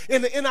wrath.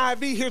 In the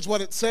NIV, here's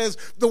what it says.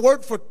 The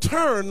word for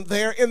turn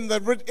there in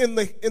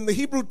the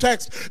Hebrew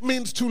text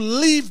means to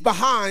leave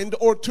behind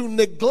or to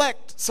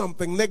neglect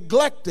something.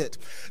 Neglect it.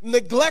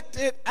 Neglect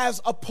it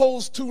as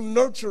opposed to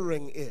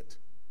nurturing it.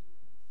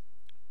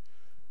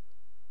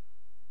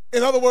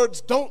 In other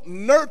words, don't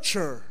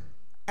nurture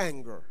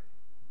anger.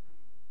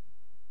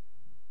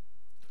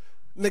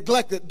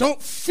 Neglect it. Don't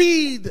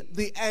feed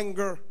the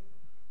anger,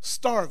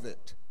 starve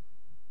it.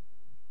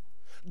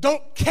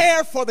 Don't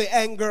care for the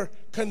anger,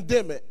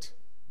 condemn it.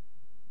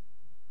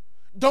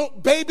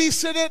 Don't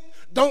babysit it,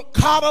 don't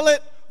coddle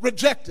it,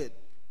 reject it.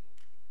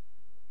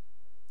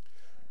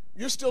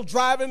 You're still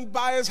driving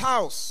by his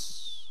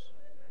house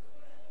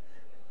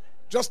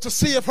just to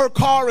see if her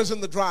car is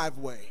in the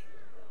driveway.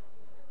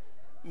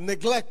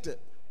 Neglect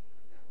it.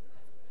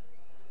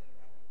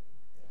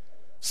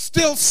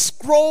 Still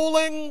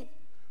scrolling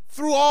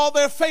through all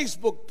their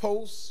Facebook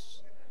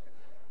posts,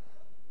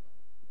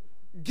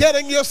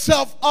 getting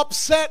yourself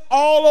upset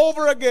all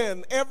over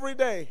again every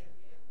day,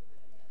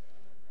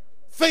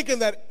 thinking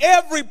that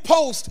every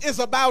post is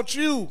about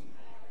you.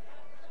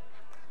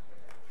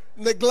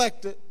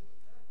 Neglect it.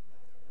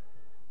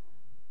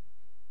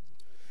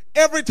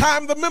 Every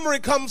time the memory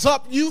comes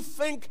up, you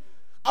think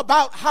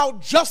about how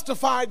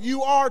justified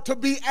you are to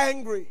be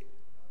angry,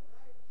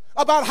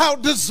 about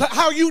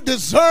how you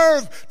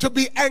deserve to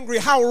be angry,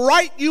 how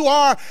right you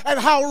are and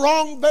how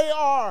wrong they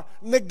are.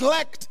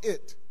 Neglect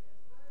it.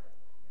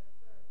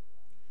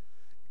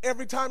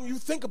 Every time you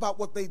think about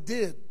what they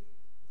did,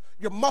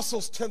 your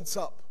muscles tense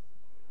up,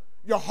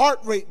 your heart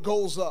rate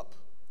goes up,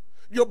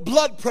 your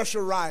blood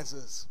pressure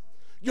rises,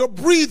 your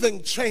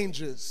breathing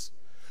changes,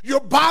 your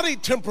body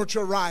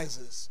temperature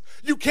rises.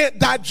 You can't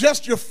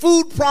digest your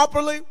food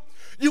properly.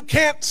 You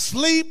can't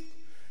sleep.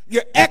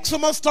 Your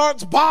eczema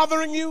starts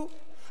bothering you.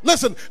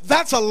 Listen,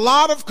 that's a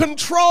lot of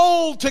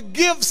control to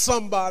give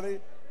somebody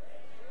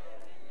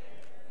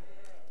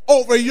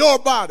over your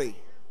body.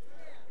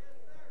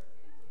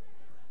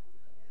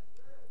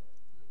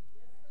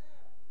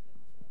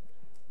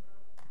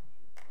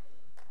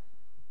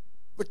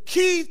 The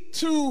key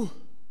to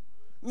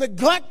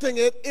neglecting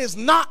it is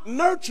not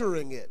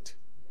nurturing it.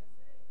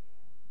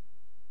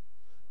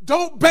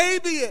 Don't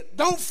baby it.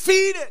 Don't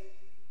feed it.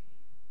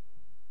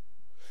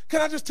 Can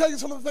I just tell you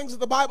some of the things that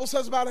the Bible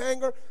says about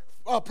anger?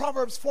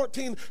 Proverbs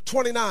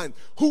 14:29.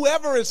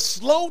 Whoever is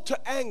slow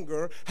to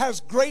anger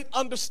has great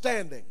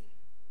understanding,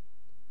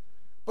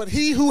 but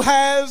he who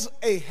has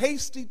a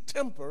hasty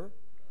temper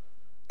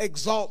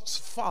exalts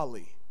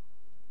folly.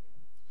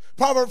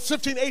 Proverbs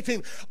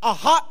 15:18. A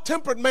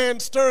hot-tempered man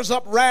stirs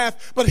up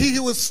wrath, but he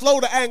who is slow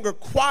to anger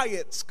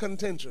quiets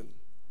contention.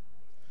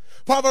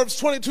 Proverbs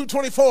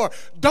 22:24.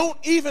 Don't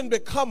even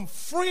become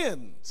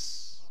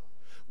friends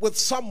with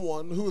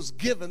someone who is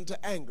given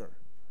to anger.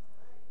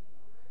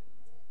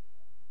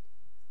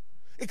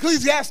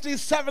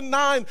 Ecclesiastes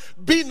 7:9.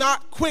 Be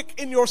not quick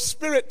in your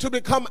spirit to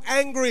become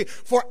angry,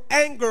 for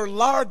anger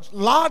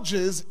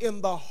lodges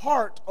in the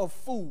heart of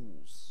fools.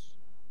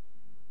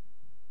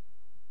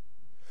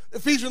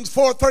 Ephesians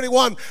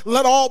 4:31.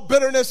 Let all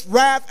bitterness,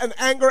 wrath, and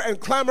anger, and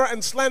clamor,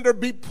 and slander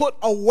be put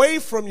away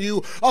from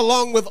you,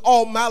 along with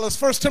all malice.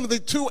 1 Timothy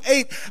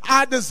 2:8.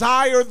 I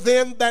desire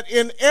then that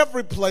in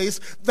every place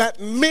that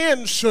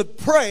men should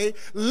pray,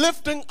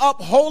 lifting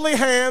up holy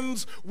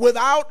hands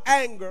without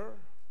anger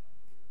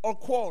or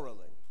quarreling.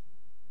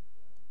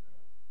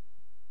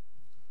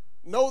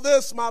 Know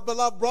this, my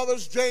beloved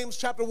brothers, James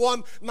chapter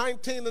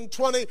 1:19 and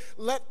 20.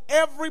 Let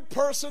every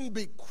person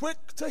be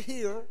quick to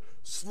hear,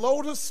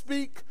 slow to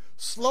speak,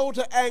 slow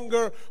to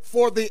anger,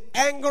 for the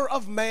anger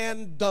of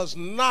man does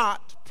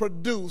not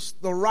produce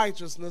the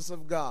righteousness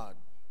of God.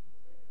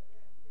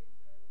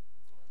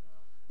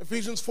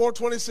 Ephesians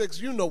 4:26,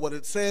 you know what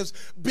it says.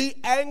 Be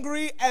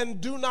angry and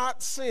do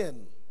not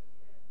sin.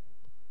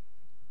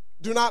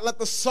 Do not let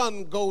the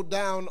sun go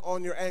down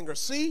on your anger.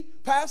 See,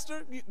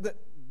 Pastor,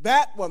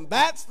 that one,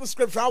 that's the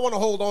scripture I want to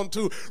hold on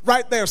to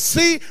right there.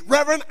 See,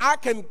 Reverend, I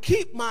can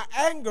keep my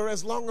anger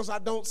as long as I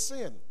don't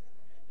sin.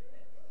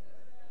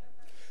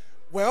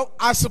 Well,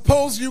 I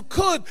suppose you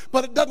could,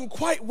 but it doesn't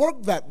quite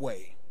work that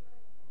way.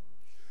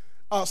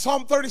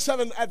 Psalm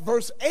 37 at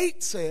verse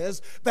 8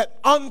 says that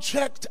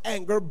unchecked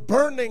anger,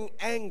 burning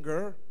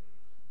anger,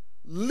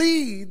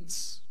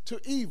 leads to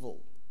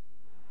evil.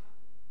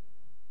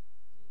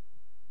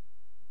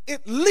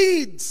 It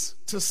leads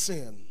to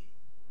sin.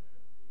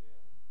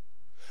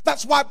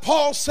 That's why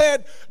Paul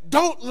said,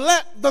 don't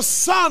let the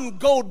sun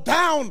go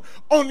down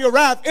on your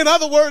wrath. In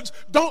other words,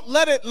 don't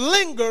let it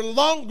linger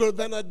longer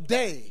than a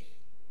day.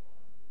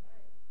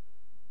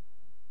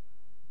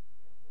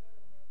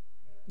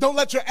 Don't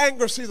let your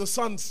anger see the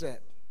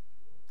sunset.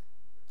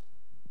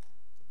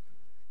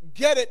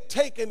 get it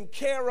taken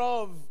care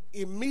of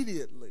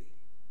immediately.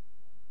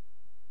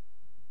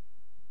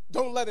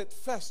 Don't let it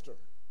fester.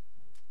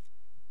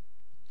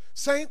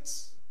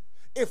 Saints,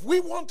 if we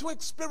want to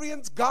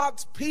experience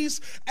God's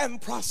peace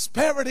and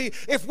prosperity,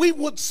 if we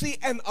would see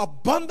an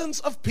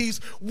abundance of peace,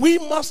 we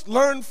must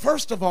learn,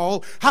 first of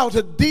all, how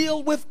to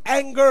deal with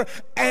anger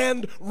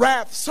and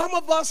wrath. Some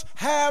of us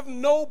have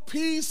no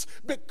peace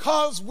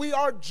because we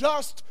are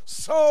just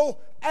so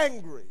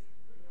angry.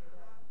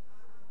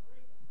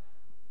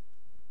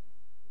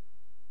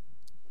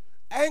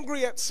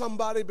 Angry at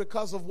somebody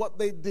because of what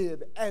they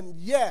did. And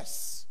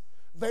yes,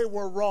 they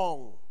were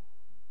wrong.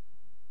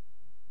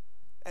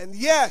 And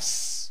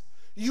yes,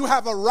 you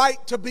have a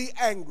right to be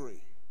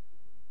angry.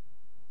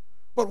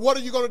 But what are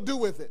you going to do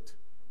with it?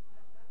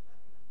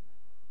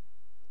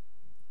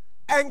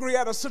 Angry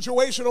at a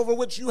situation over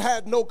which you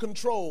had no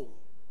control.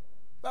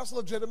 That's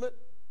legitimate.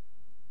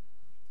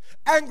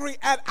 Angry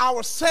at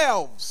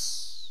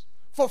ourselves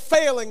for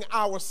failing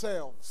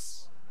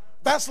ourselves.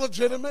 That's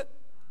legitimate.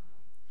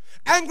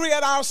 Angry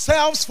at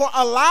ourselves for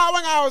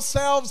allowing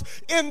ourselves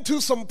into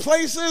some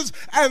places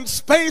and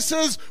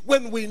spaces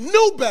when we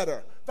knew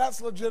better.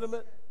 That's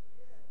legitimate.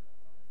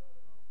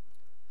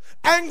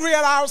 Angry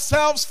at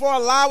ourselves for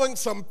allowing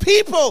some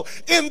people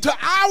into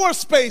our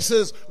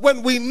spaces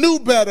when we knew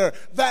better.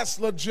 That's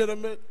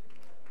legitimate.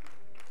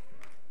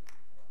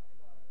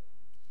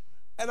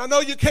 And I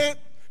know you can't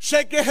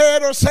shake your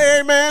head or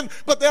say amen,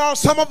 but there are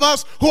some of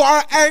us who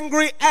are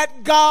angry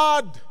at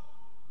God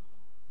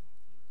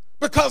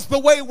because the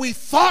way we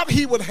thought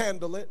he would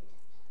handle it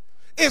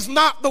is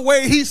not the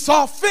way he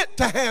saw fit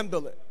to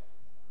handle it.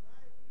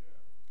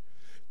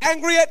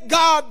 Angry at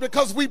God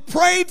because we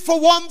prayed for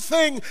one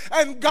thing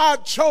and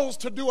God chose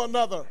to do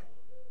another.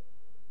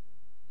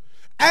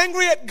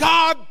 Angry at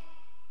God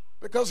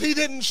because he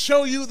didn't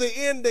show you the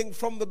ending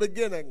from the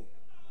beginning.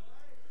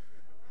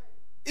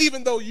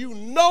 Even though you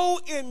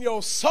know in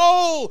your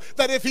soul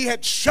that if he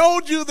had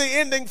showed you the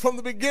ending from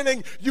the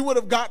beginning, you would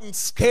have gotten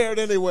scared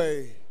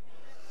anyway.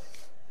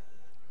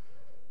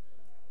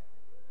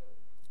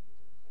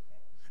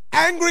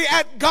 Angry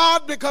at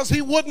God because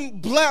he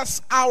wouldn't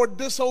bless our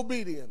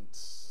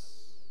disobedience.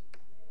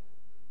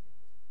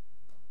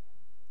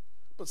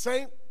 But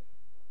saint,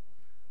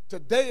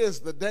 today is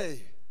the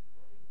day.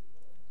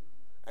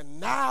 And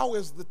now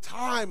is the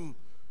time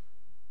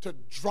to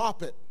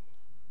drop it,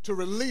 to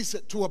release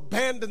it, to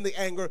abandon the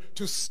anger,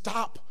 to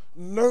stop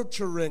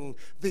nurturing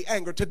the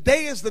anger.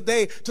 Today is the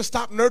day to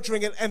stop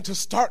nurturing it and to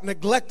start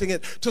neglecting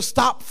it, to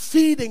stop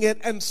feeding it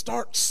and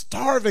start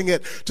starving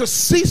it, to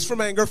cease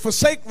from anger,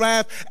 forsake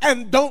wrath,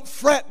 and don't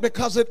fret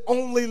because it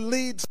only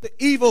leads to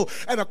evil.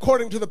 And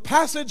according to the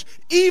passage,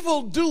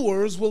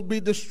 evildoers will be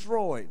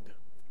destroyed,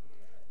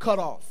 cut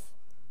off.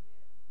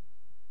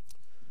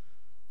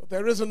 But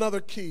there is another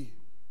key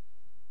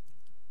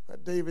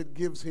that David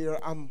gives here.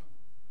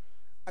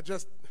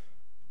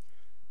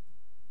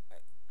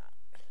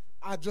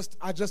 I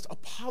just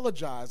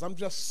apologize. I'm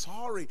just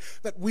sorry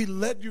that we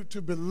led you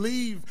to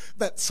believe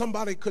that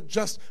somebody could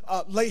just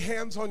lay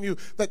hands on you,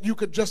 that you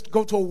could just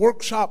go to a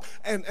workshop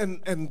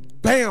and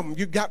bam,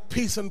 you got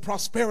peace and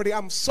prosperity.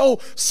 I'm so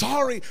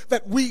sorry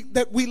that we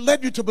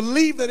led you to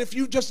believe that if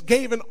you just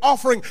gave an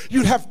offering,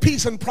 you'd have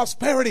peace and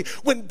prosperity.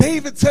 When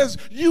David says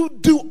you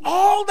do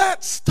all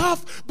that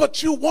stuff,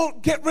 but you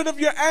won't get rid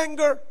of your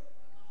anger.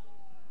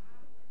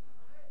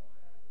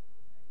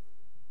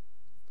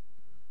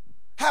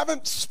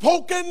 Haven't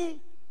spoken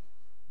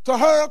to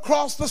her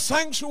across the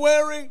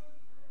sanctuary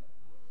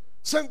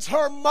since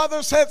her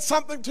mother said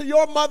something to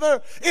your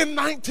mother in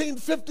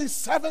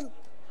 1957?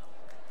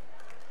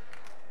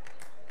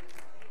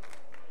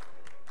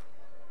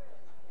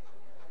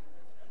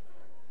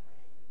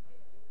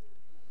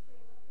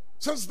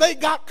 Since they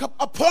got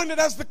appointed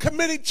as the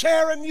committee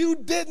chair and you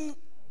didn't?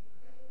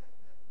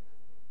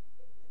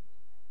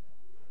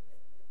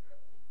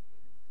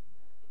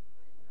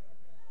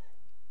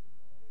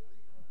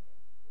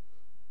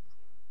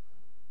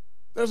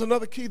 There's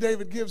another key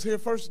David gives here.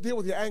 First, deal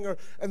with your anger.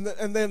 And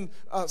then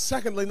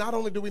secondly, not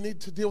only do we need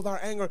to deal with our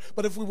anger,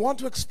 but if we want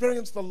to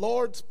experience the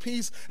Lord's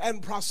peace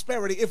and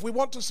prosperity, if we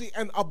want to see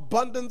an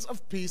abundance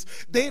of peace,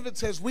 David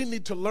says we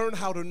need to learn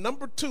how to,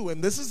 number two,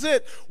 and this is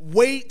it,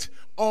 wait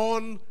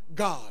on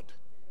God.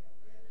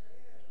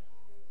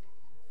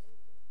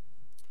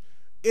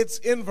 It's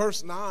in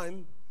verse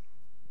 9.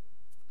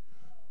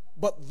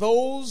 But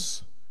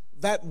those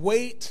that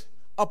wait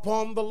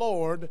upon the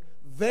Lord,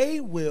 they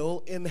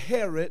will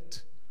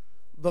inherit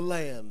the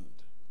land.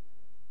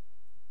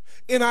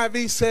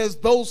 NIV says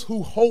those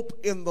who hope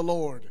in the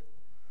Lord.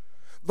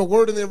 The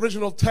word in the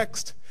original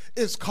text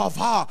is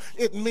kavah.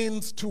 It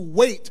means to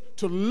wait,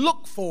 to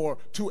look for,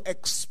 to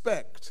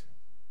expect.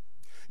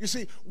 You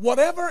see,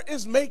 whatever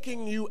is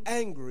making you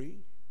angry,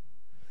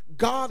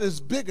 God is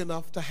big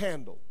enough to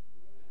handle.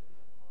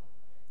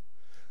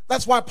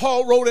 That's why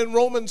Paul wrote in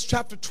Romans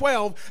chapter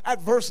 12 at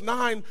verse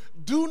 9,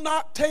 do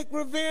not take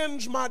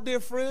revenge, my dear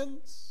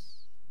friends,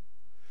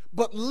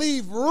 but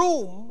leave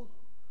room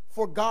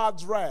for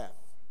God's wrath.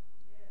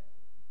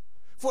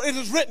 For it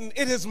is written,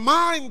 it is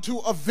mine to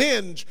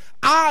avenge.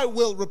 I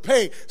will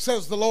repay,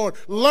 says the Lord.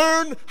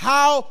 Learn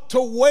how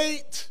to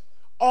wait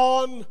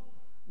on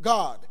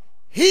God.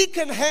 He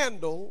can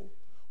handle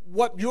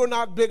what you're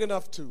not big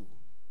enough to.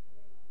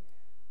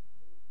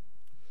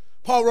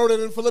 Paul wrote it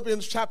in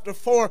Philippians chapter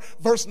 4,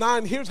 verse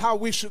 9. Here's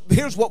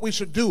what we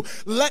should do.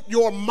 Let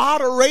your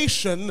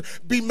moderation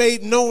be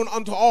made known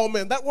unto all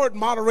men. That word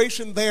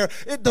moderation there,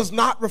 it does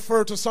not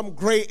refer to some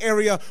gray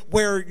area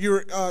where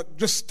you're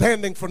just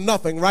standing for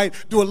nothing, right?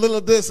 Do a little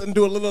of this and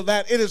do a little of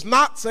that. It is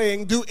not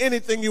saying do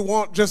anything you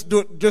want, just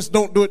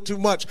don't do it too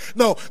much.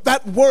 No,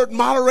 that word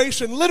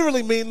moderation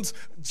literally means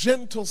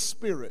gentle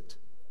spirit.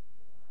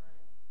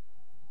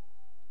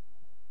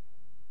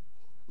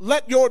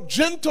 Let your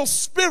gentle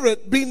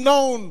spirit be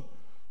known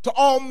to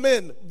all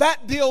men.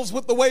 That deals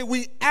with the way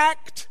we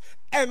act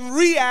and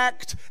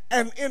react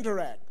and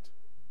interact.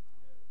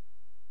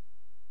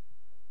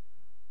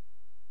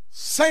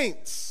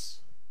 Saints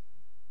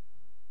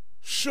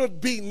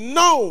should be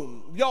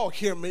known. Y'all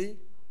hear me?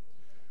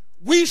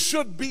 We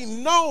should be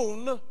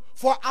known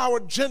for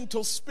our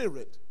gentle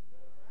spirit.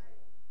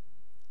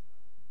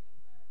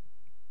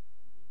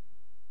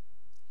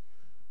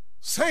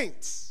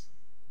 Saints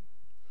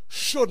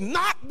should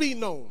not be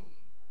known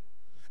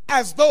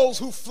as those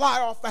who fly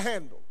off the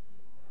handle.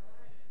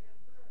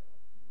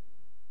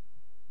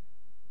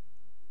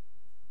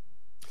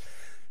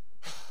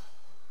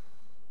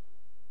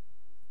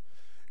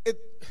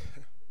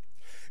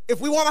 If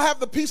we want to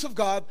have the peace of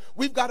God,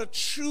 we've got to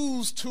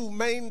choose to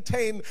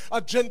maintain a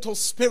gentle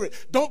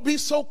spirit. Don't be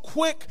so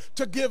quick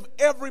to give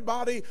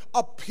everybody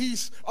a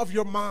piece of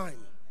your mind.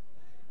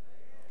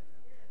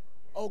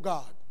 Oh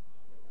God.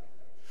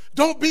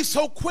 Don't be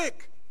so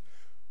quick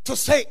to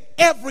say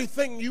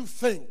everything you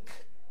think.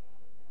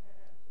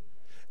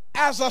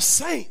 As a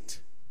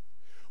saint,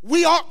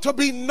 we ought to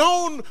be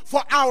known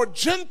for our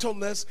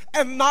gentleness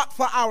and not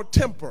for our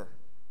temper.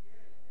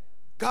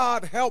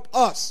 God help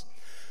us.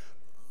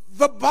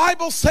 The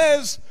Bible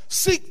says,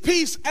 seek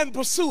peace and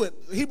pursue it.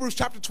 Hebrews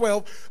chapter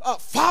 12.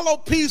 Follow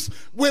peace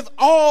with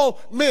all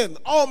men.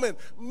 All men.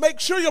 Make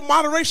sure your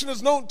moderation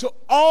is known to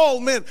all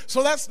men.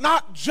 So that's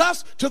not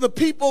just to the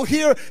people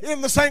here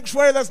in the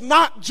sanctuary. That's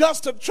not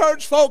just to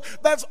church folk.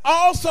 That's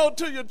also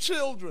to your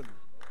children.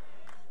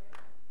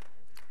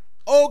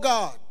 Oh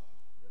God,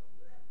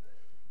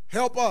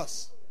 help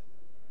us.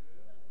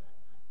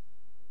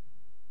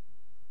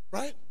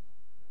 Right?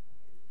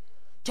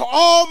 To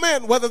all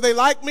men, whether they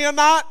like me or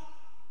not,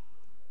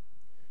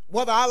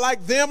 whether I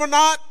like them or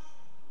not,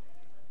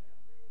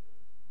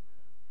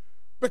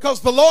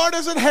 because the Lord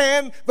is at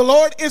hand, the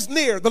Lord is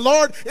near, the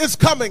Lord is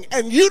coming,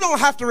 and you don't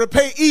have to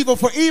repay evil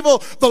for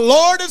evil. The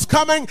Lord is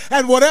coming,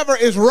 and whatever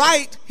is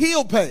right,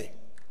 He'll pay.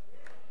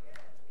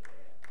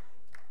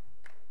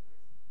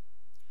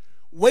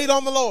 Wait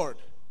on the Lord.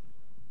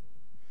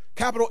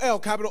 Capital L,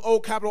 capital O,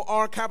 capital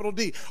R, capital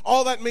D.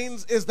 All that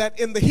means is that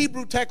in the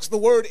Hebrew text, the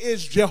word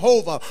is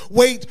Jehovah.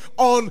 Wait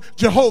on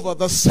Jehovah,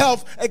 the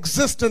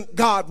self-existent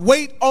God.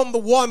 Wait on the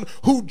one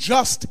who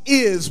just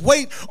is.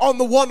 Wait on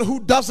the one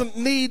who doesn't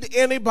need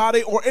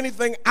anybody or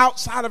anything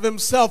outside of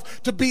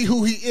himself to be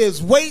who he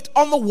is. Wait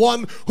on the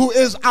one who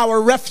is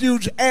our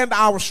refuge and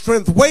our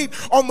strength. Wait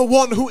on the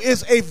one who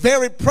is a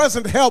very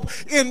present help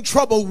in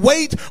trouble.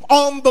 Wait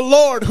on the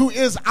Lord who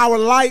is our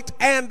light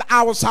and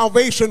our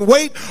salvation.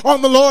 Wait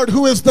on the Lord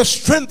who is the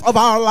strength of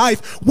our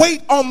life.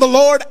 Wait on the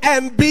Lord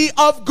and be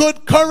of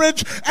good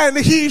courage, and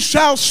he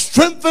shall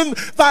strengthen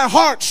thy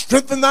heart.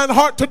 Strengthen thine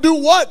heart to do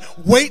what?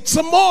 Wait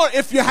some more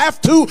if you have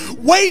to.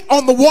 Wait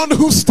on the one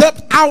who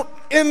stepped out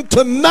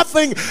into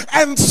nothing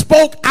and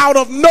spoke out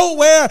of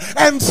nowhere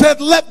and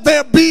said, let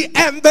there be,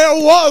 and there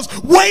was.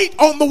 Wait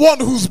on the one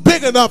who's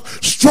big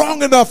enough,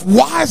 strong enough,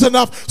 wise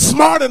enough,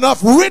 smart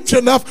enough, rich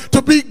enough to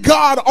be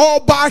God all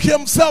by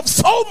himself,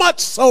 so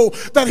much so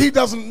that he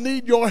doesn't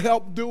need your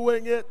help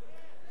doing it.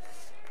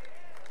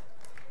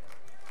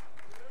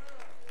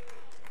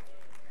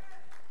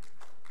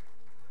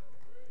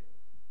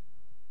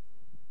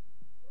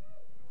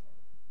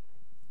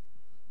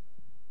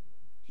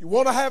 You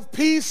want to have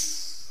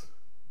peace?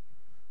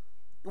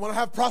 You want to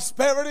have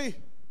prosperity?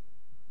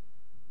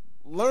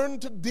 Learn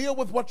to deal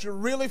with what you're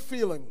really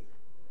feeling.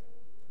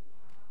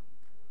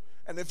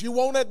 And if you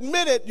won't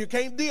admit it, you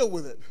can't deal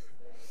with it.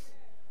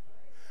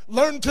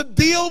 Learn to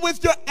deal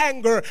with your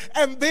anger,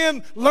 and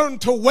then learn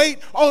to wait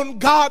on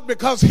God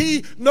because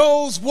he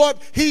knows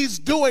what he's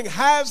doing.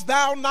 Hast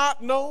thou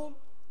not known?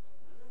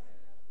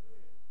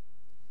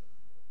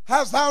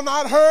 Hast thou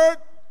not heard?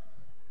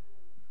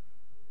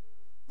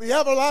 The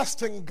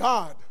everlasting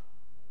God,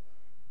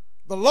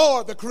 the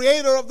Lord, the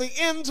creator of the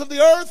ends of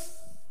the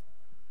earth,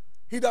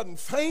 he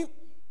doesn't faint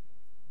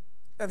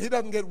and he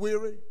doesn't get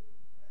weary.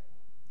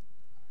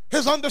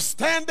 His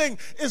understanding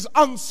is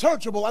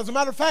unsearchable. As a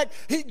matter of fact,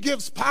 he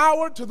gives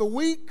power to the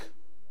weak,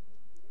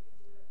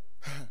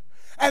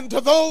 and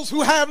to those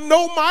who have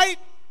no might,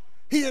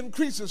 he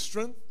increases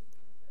strength.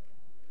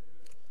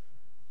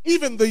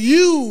 Even the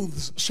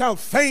youths shall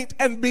faint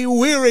and be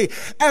weary,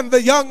 and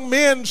the young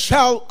men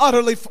shall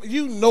utterly,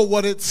 you know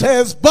what it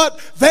says, but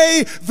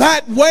they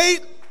that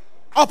wait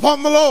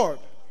upon the Lord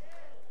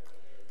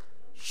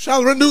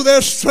shall renew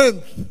their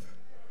strength.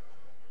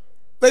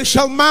 They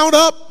shall mount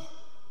up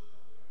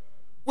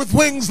with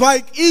wings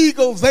like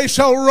eagles. They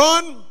shall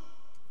run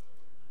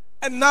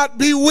and not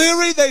be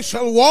weary. They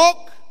shall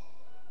walk,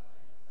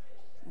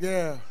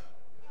 and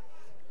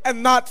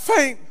not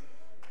faint.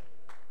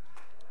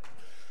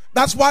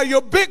 That's why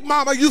your big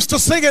mama used to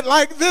sing it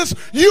like this: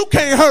 you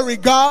can't hurry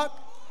God.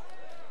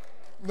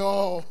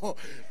 No,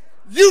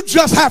 you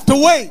just have to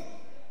wait.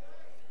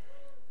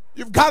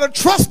 You've got to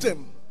trust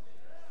him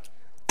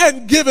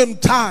and give him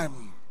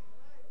time.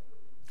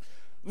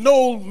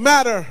 No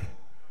matter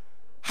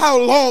how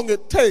long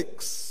it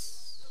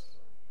takes,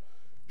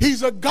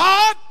 he's a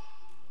God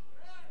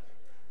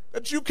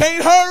that you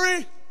can't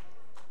hurry,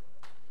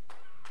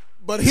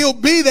 but he'll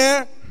be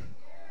there.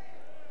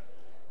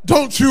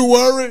 Don't you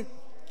worry.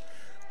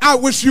 I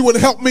wish you would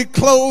help me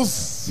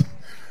close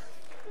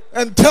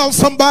and tell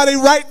somebody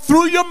right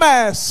through your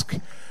mask,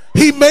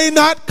 he may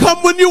not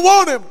come when you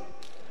want him,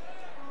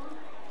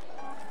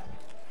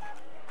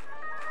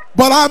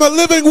 but I'm a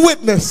living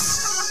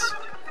witness.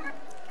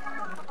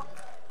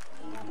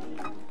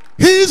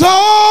 He's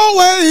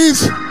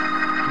always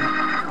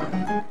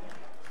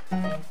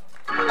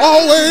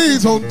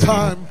on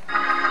time.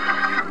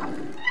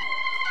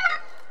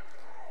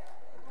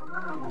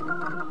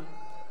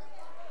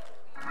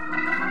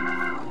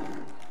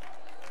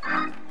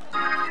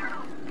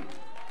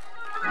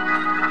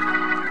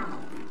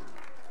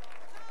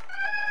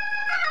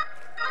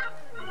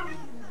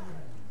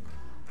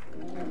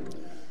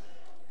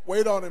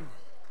 Wait on him.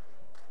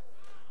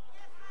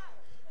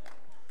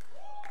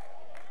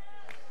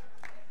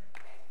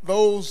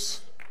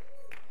 Those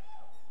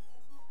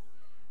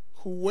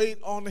who wait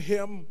on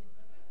him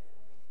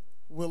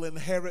will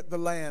inherit the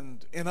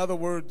land. In other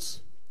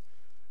words,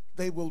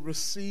 they will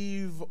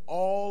receive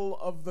all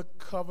of the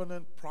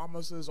covenant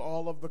promises,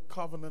 all of the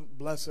covenant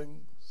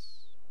blessings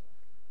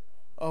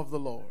of the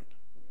Lord.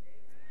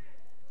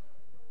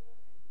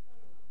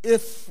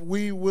 If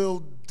we will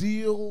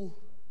deal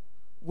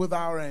with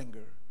our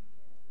anger,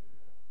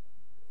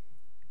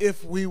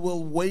 if we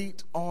will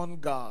wait on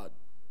God,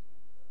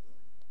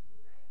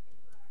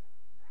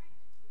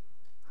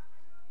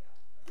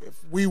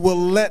 if we will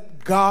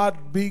let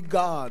God be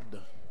God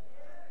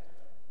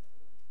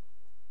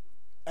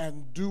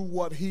and do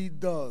what he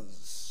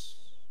does,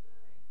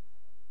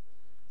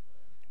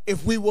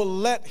 if we will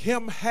let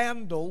him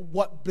handle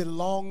what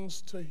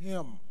belongs to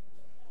him,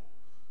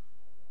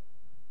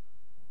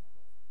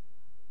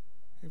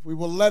 if we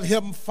will let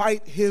him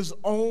fight his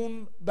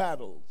own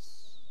battles.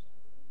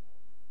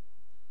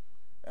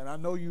 And I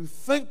know you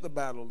think the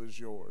battle is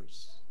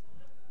yours,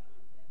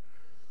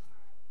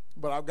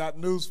 but I've got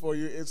news for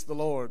you, it's the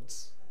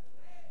Lord's.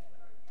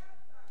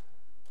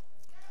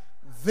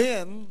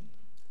 Then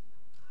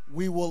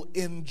we will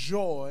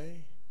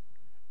enjoy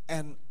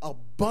an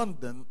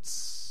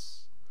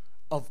abundance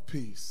of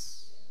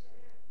peace.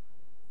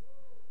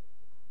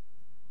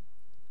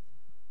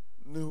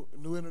 New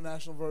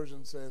International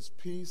Version says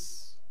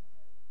peace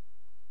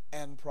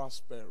and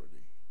prosperity.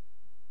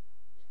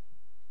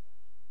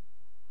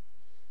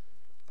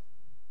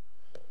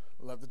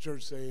 Let the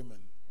church say amen.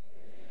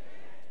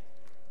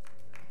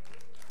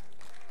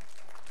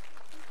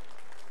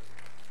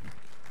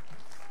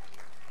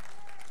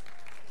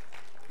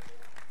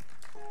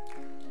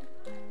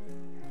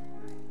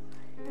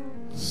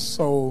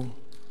 So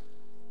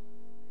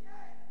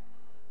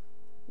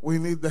we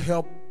need the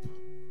help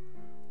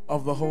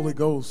of the Holy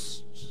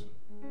Ghost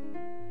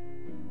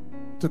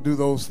to do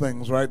those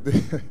things, right?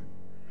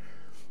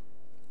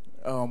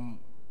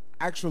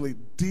 Actually,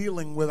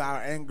 dealing with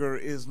our anger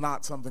is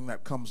not something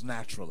that comes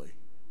naturally,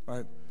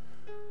 right?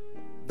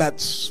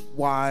 That's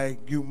why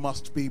you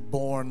must be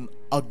born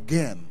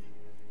again,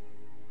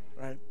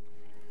 right?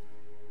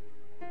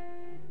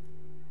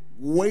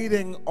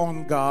 Waiting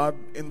on God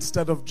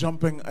instead of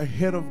jumping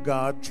ahead of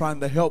God,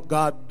 trying to help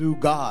God do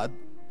God,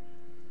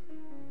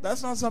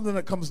 that's not something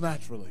that comes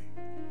naturally.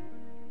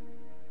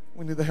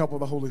 We need the help of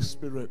the Holy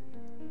Spirit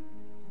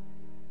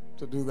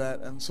to do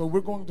that. And so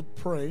we're going to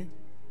pray,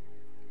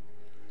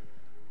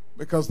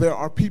 because there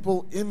are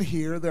people in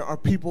here, there are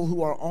people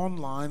who are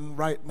online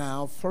right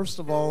now, first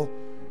of all,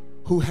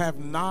 who have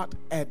not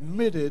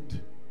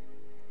admitted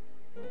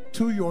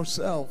to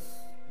yourself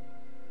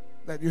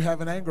that you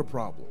have an anger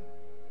problem.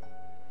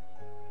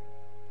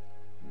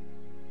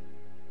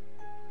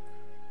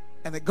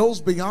 And it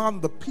goes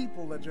beyond the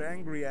people that you're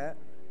angry at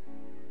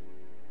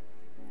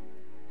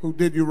who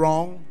did you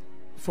wrong.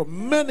 For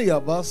many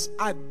of us,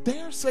 I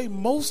dare say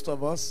most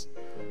of us,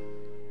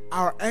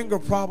 our anger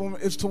problem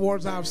is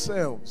towards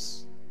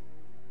ourselves.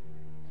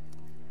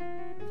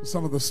 For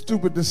some of the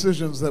stupid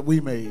decisions that we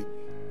made.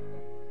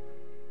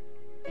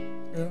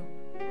 Yeah.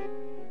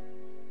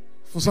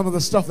 For some of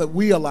the stuff that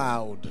we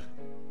allowed.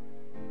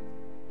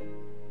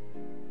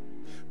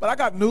 But I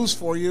got news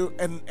for you,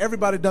 and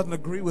everybody doesn't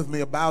agree with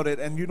me about it,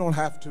 and you don't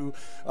have to.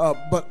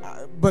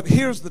 But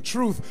here's the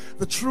truth.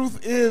 The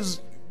truth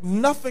is,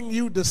 nothing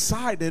you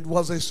decided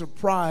was a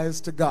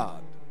surprise to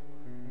God.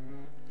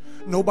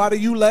 Nobody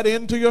you let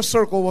into your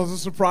circle was a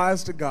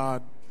surprise to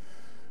God.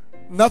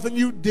 Nothing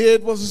you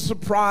did was a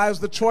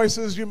surprise. The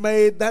choices you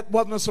made, that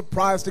wasn't a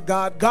surprise to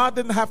God. God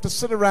didn't have to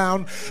sit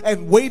around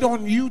and wait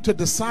on you to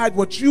decide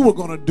what you were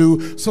going to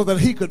do so that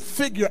he could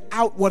figure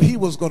out what he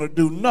was going to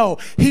do. No,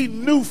 he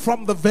knew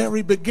from the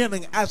very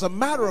beginning. As a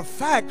matter of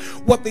fact,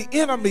 what the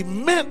enemy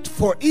meant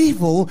for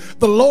evil,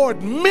 the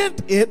Lord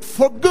meant it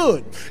for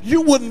good.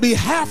 You wouldn't be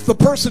half the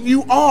person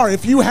you are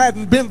if you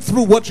hadn't been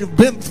through what you've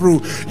been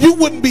through. You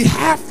wouldn't be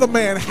half the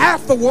man,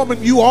 half the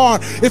woman you are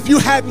if you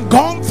hadn't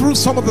gone through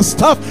some of the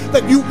stuff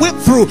that you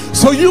went through.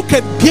 So you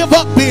can give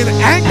up being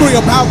angry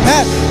about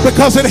that,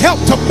 because it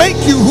helped to make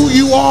you who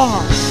you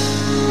are.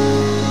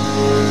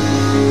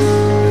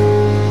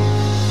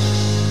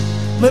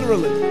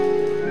 Literally.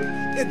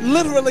 It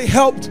literally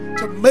helped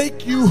to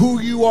make you who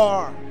you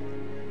are.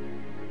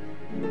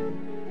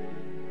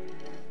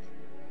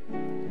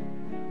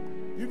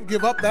 You can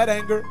give up that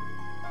anger.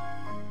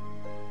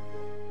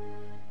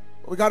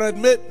 We got to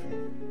admit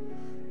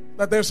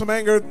that there's some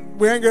anger.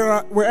 We're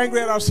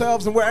angry at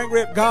ourselves, and we're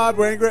angry at God.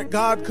 We're angry at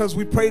God because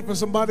we prayed for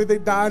somebody, they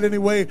died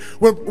anyway.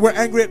 We're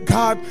angry at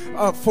God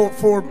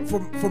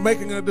for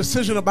making a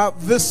decision about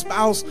this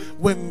spouse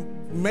when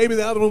maybe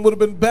the other one would have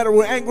been better.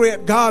 We're angry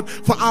at God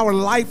for our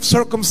life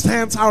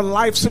circumstance, our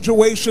life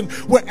situation.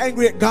 We're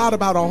angry at God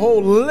about a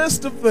whole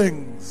list of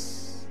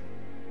things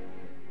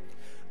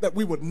that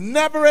we would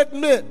never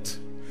admit,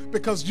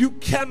 because you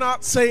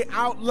cannot say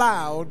out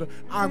loud,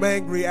 I'm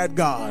angry at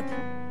God.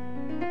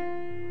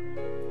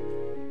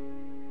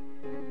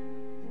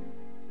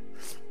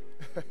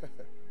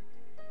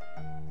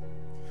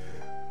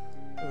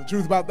 The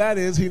truth about that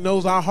is, he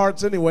knows our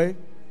hearts anyway.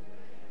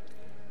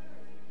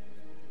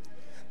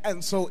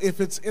 And so if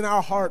it's in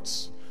our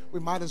hearts, we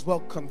might as well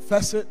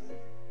confess it,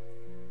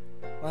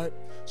 right?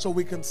 So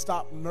we can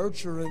stop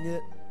nurturing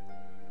it,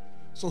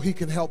 so he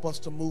can help us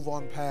to move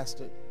on past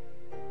it.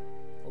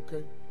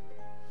 Okay?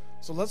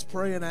 So let's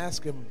pray and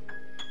ask him.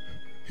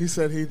 He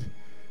said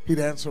he'd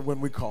answer when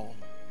we call.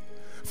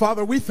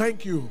 Father, we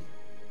thank you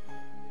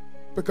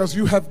because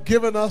you have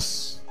given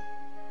us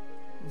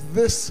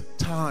this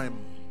time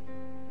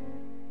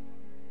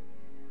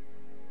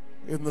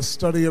in the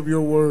study of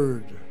your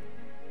word.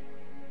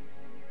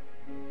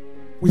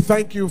 We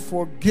thank you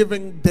for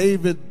giving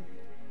David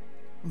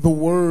the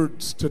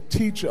words to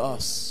teach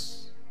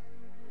us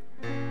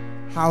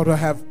how to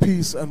have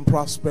peace and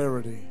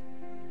prosperity.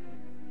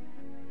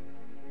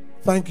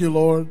 Thank you,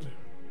 Lord,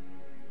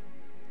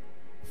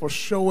 for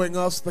showing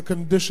us the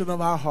condition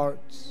of our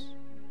hearts.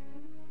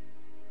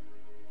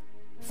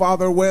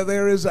 Father, where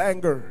there is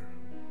anger,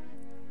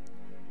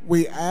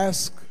 we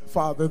ask,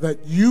 Father,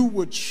 that you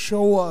would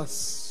show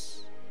us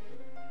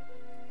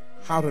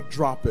how to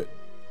drop it,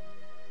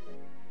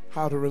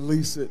 how to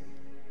release it,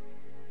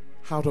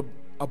 how to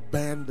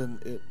abandon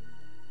it,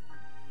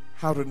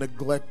 how to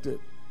neglect it.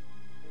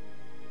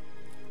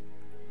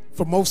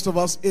 For most of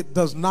us, it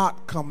does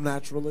not come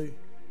naturally.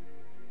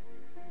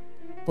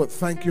 But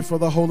thank you for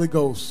the Holy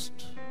Ghost,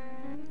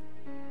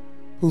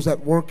 who's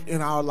at work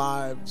in our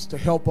lives to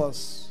help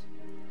us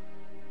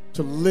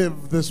to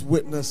live this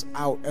witness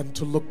out and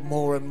to look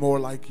more and more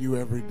like you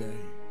every day.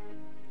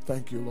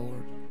 Thank you,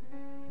 Lord.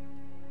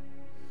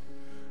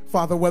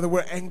 Father, whether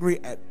we're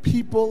angry at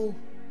people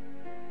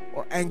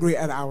or angry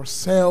at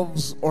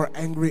ourselves or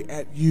angry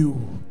at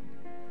you,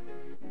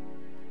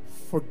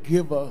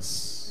 forgive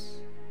us.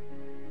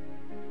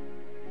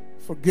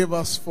 Forgive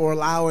us for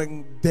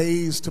allowing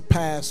days to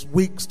pass,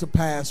 weeks to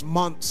pass,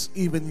 months,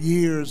 even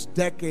years,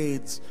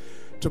 decades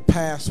to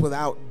pass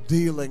without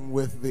dealing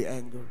with the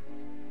anger.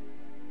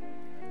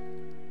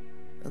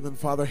 And then,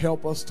 Father,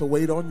 help us to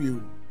wait on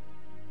you,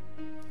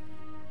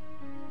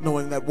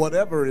 knowing that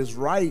whatever is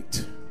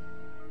right,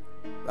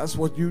 that's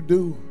what you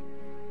do.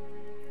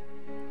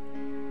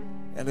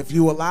 And if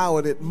you allow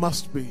it, it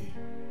must be.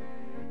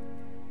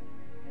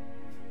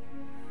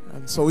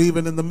 And so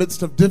even in the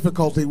midst of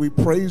difficulty, we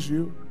praise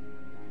you.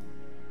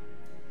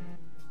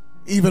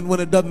 Even when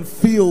it doesn't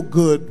feel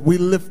good, we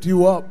lift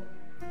you up.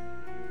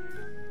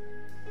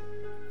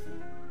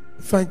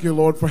 Thank you,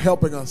 Lord, for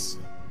helping us.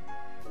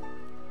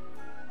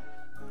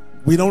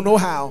 We don't know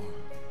how.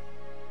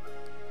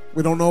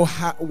 We don't know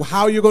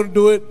how you're going to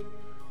do it,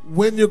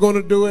 when you're going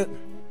to do it,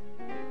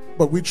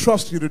 but we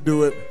trust you to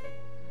do it.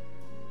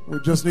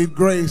 We just need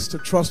grace to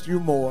trust you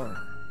more.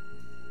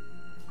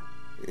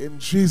 In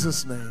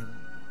Jesus' name,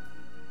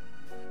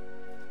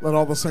 let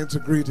all the saints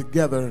agree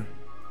together.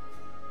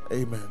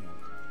 Amen.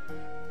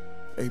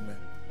 Amen.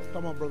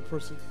 Come on, Brother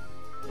Percy.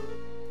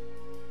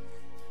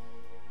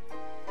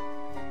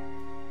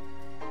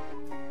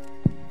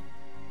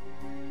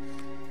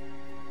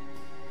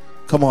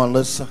 Come on,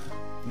 let's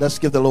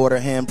give the Lord a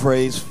hand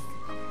praise.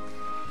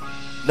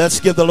 Let's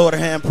give the Lord a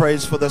hand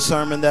praise for the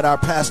sermon that our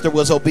pastor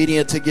was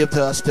obedient to give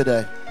to us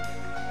today.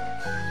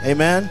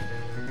 Amen.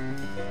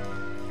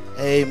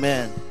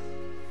 Amen.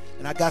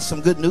 And I got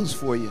some good news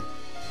for you.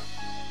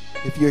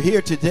 If you're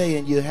here today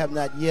and you have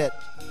not yet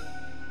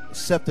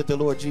accepted the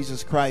Lord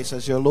Jesus Christ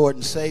as your Lord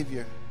and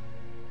Savior,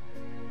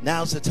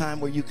 now's the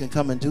time where you can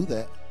come and do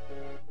that.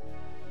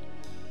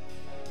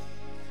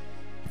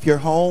 If you're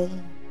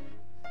home,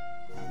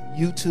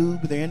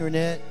 YouTube, the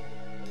internet,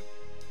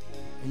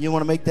 and you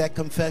want to make that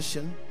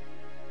confession,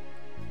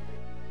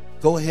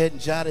 go ahead and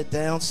jot it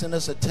down. Send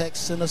us a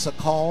text, send us a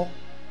call,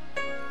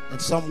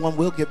 and someone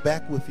will get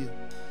back with you.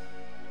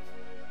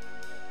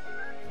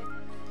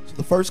 So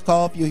the first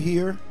call, if you're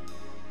here,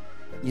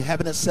 you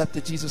haven't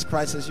accepted Jesus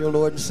Christ as your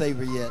Lord and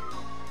Savior yet,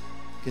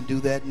 you can do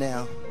that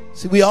now.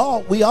 See, we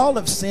all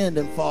have sinned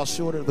and fall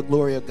short of the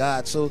glory of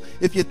God. So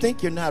if you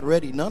think you're not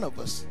ready, none of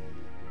us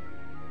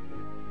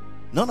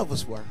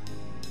were.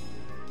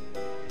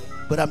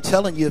 But I'm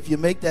telling you, if you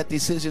make that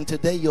decision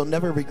today, you'll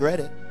never regret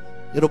it.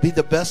 It'll be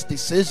the best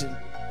decision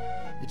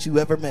that you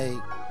ever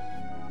made.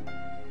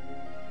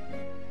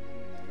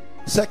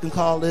 Second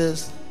call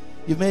is,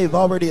 you may have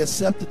already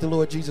accepted the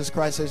Lord Jesus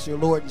Christ as your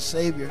Lord and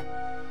Savior.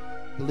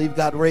 Believe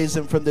God raised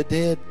him from the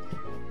dead.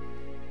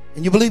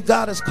 And you believe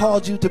God has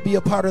called you to be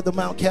a part of the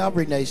Mount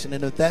Calvary Nation.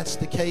 And if that's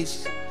the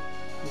case,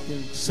 you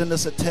can send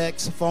us a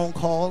text, a phone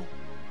call,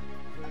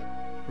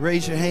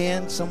 raise your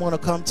hand. Someone will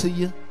come to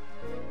you.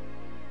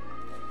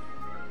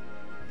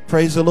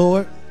 Praise the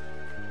Lord.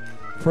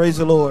 Praise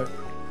the Lord.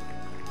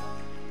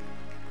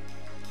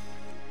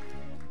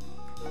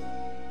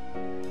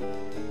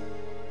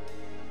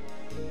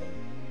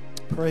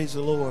 Praise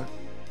the Lord.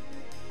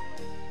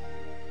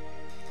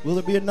 Will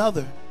there be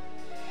another?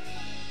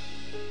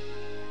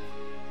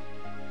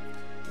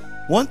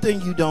 One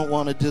thing you don't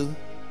want to do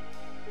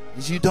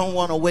is you don't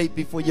want to wait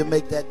before you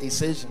make that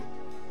decision.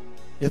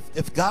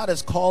 If God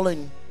is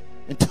calling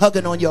and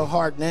tugging on your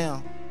heart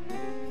now,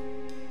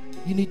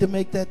 you need to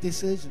make that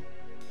decision.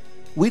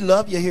 We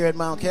love you here at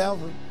Mount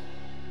Calvary.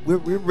 We're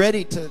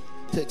ready to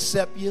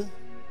accept you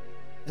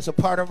as a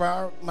part of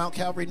our Mount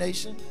Calvary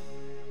Nation.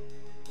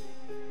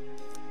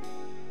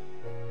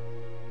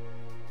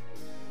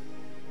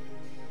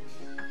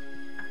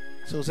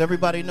 So does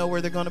everybody know where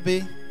they're going to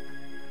be?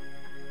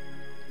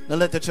 Now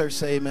let the church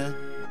say amen.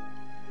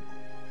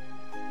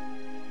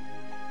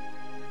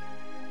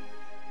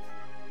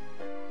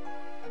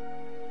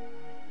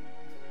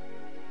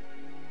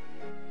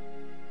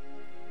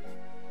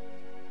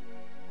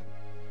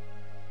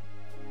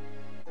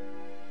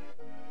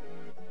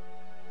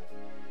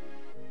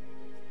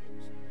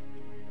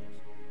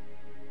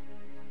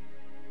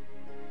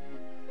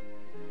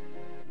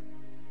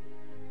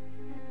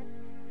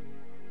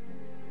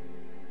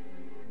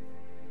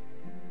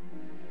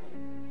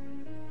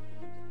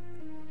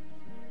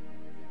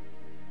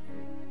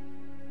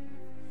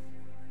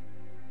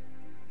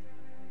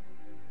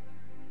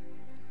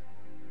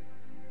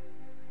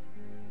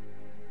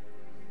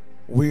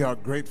 We are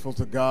grateful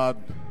to God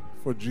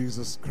for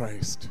Jesus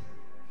Christ.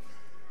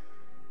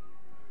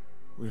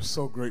 We're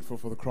so grateful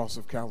for the cross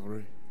of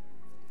Calvary.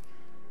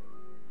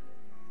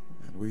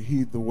 And we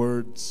heed the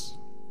words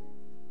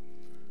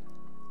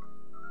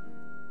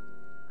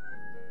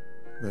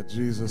that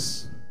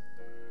Jesus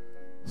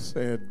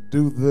said,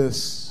 "Do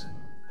this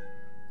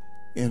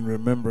in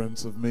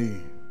remembrance of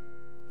me."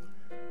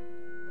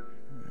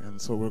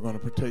 And so we're going to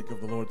partake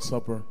of the Lord's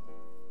Supper.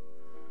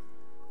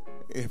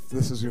 If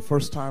this is your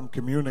first time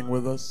communing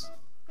with us,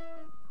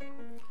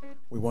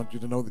 we want you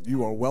to know that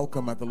you are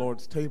welcome at the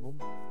Lord's table.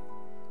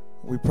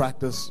 We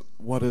practice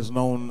what is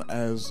known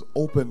as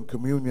open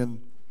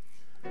communion.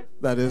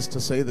 That is to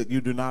say that you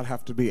do not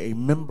have to be a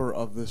member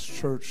of this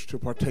church to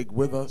partake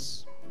with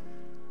us.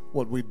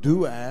 What we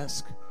do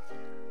ask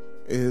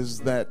is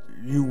that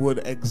you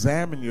would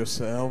examine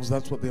yourselves.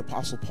 That's what the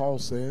Apostle Paul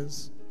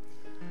says.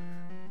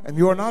 And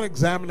you are not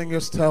examining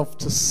yourself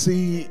to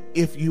see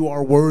if you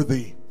are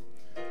worthy.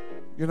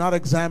 You're not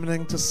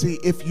examining to see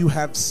if you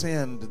have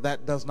sinned.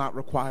 That does not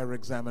require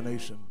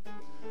examination.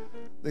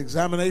 The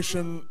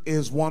examination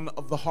is one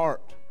of the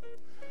heart,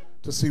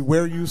 to see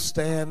where you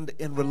stand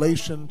in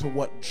relation to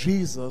what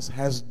Jesus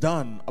has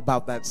done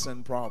about that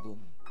sin problem.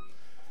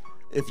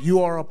 If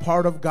you are a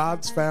part of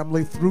God's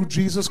family through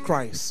Jesus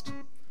Christ,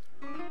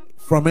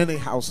 from any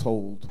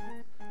household,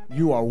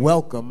 you are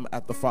welcome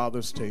at the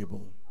Father's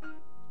table.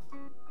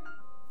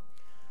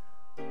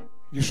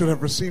 You should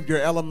have received your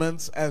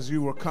elements as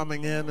you were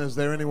coming in. Is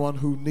there anyone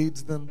who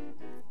needs them?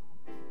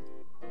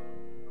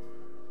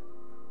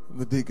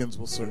 The deacons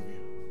will serve you.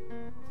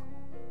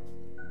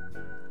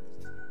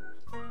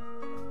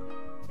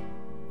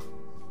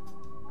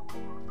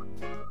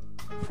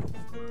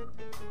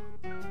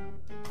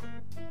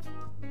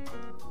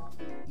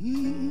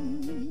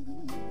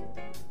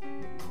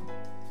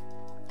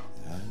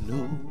 I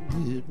know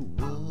it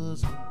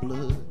was the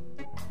blood.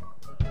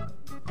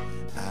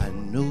 I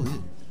know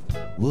it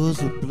was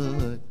the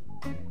blood.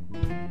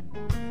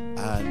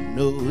 I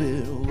know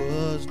it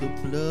was the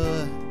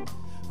blood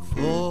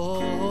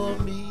for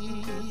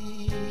me.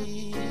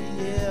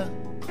 Yeah.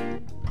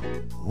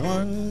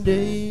 One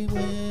day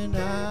when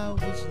I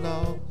was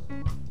lost,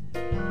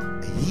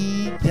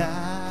 he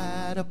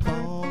died upon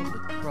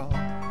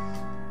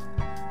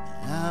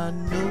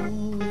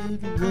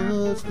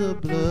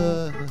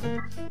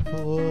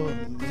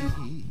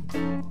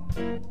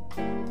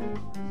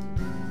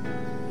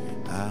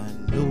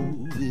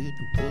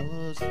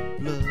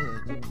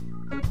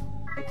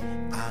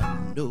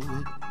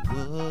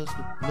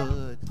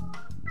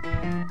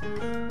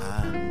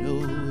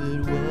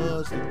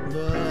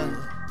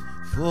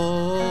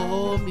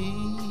for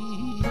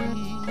me.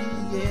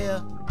 Yeah.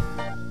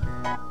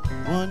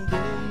 One day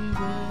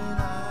when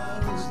I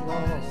was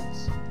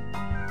lost,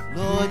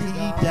 Lord,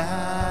 he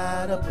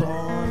died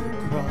upon the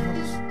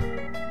cross,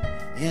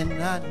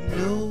 and I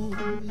knew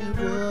it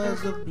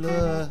was the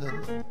blood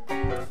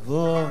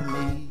for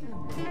me.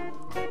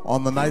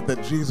 On the night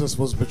that Jesus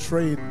was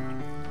betrayed,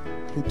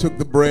 he took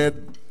the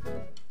bread,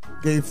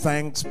 gave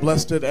thanks,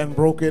 blessed it, and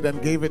broke it,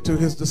 and gave it to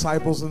his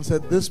disciples and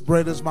said, "This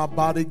bread is my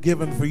body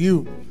given for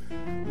you.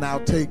 Now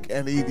take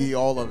and eat ye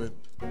all of it."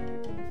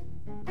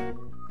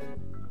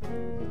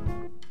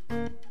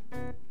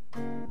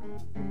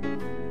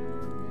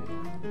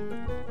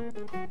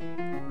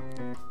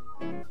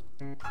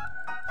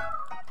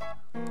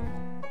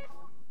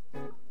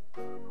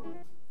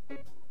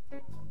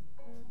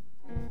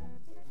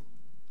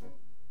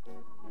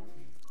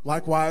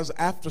 Likewise,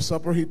 after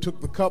supper, he took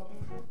the cup,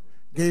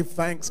 gave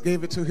thanks,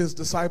 gave it to his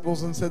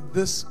disciples, and said,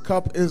 "This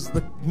cup is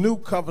the new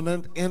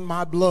covenant in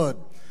my blood,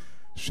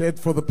 shed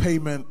for the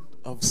payment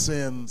of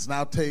sins.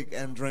 Now take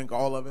and drink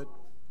all of it."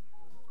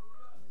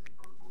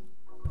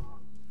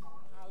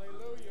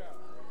 Hallelujah.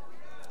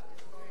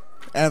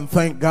 And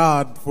thank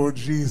God for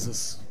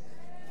Jesus.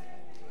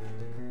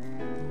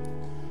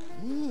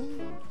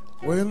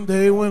 One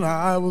day when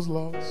I was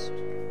lost,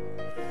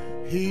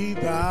 he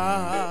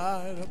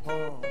died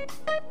upon.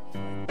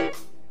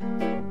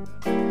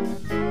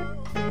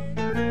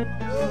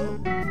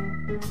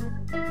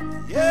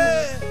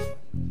 Yeah.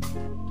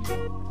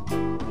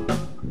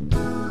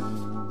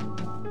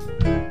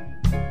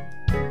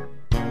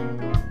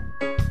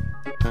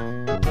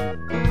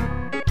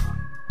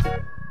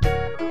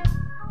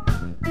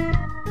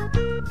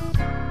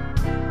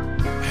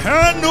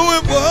 I knew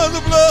it was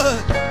the blood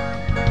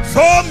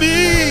for me.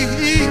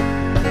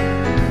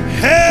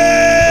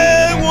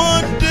 Hey,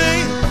 one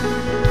day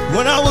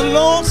when I was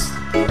lost,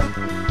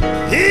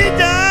 he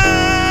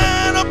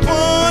died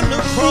upon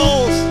the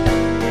cross.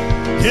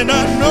 And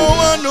I know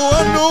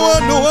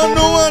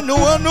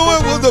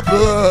it was the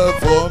blood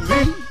for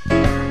me.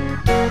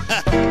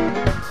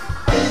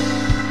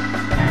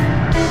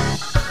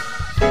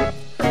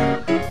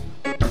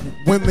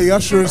 When the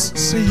ushers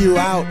see you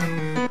out,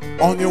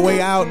 on your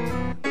way out,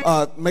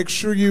 make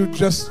sure you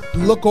just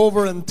look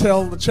over and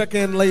tell the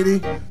check-in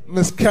lady,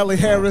 Miss Kelly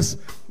Harris,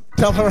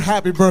 tell her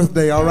happy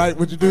birthday, all right?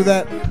 Would you do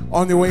that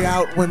on your way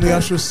out when the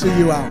ushers see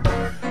you out?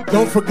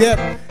 Don't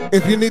forget,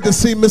 if you need to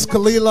see Miss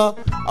Kalila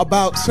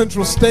about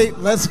Central State,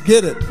 let's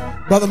get it.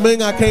 Brother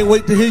Ming, I can't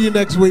wait to hear you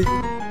next week.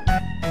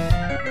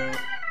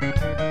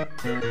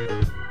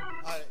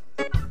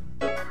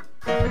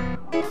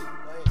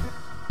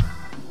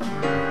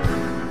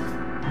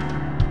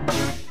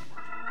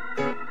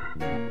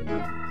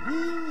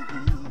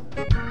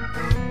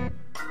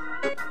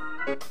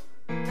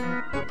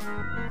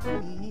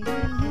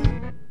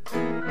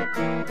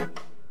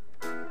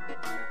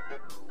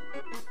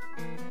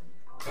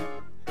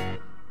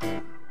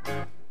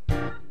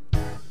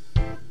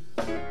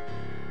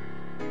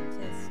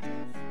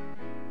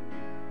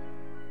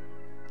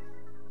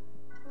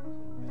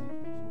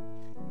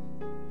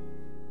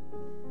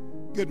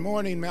 Good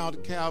morning,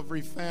 Mount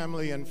Calvary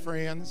family and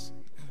friends.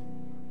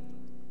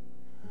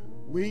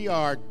 We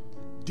are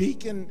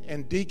Deacon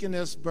and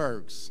Deaconess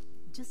Burks.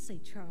 Just say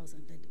Charles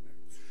and Linda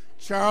Burks.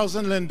 Charles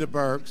and Linda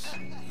Burks.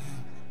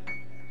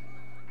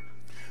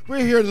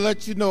 We're here to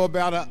let you know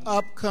about an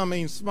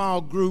upcoming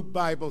small group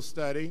Bible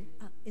study.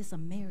 It's a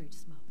marriage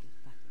small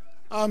group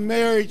Bible. A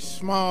marriage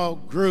small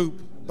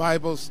group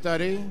Bible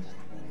study.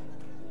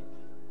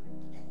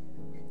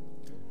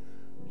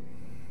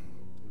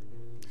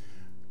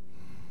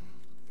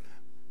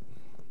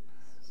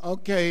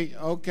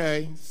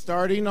 Okay.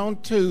 Starting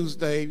on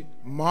Tuesday,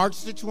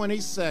 March the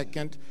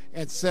 22nd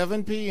at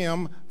 7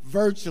 p.m.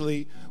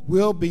 virtually,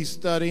 we'll be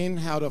studying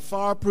how to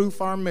fireproof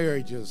our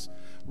marriages.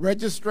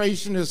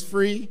 Registration is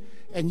free,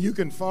 and you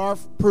can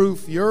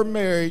fireproof your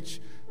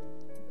marriage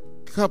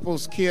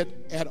couples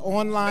kit at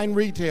online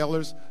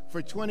retailers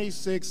for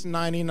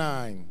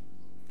 $26.99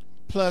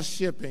 plus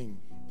shipping.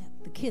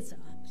 The kits are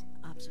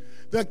optional.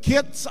 The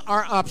kits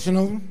are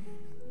optional.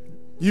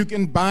 You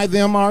can buy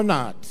them or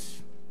not.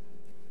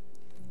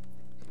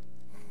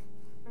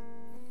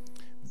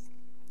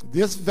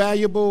 This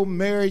valuable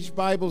marriage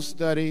Bible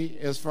study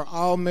is for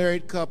all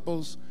married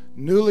couples,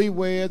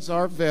 newlyweds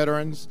or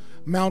veterans,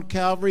 Mount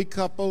Calvary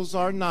couples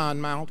or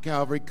non-Mount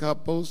Calvary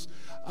couples,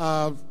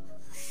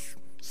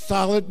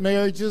 solid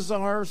marriages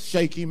or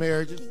shaky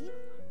marriages.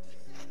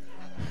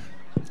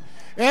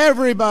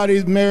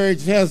 Everybody's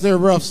marriage has their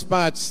rough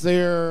spots,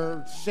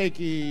 their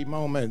shaky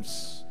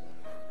moments.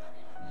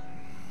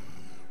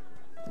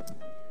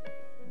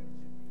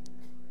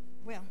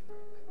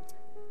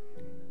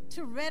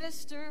 To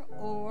register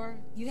or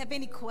you have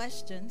any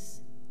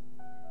questions,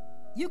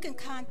 you can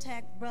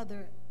contact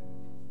Brother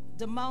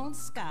Damone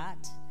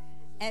Scott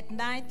at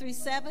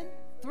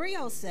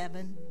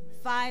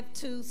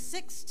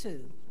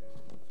 937-307-5262.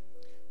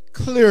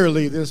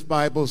 Clearly, this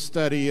Bible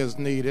study is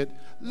needed.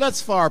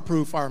 Let's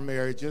fireproof our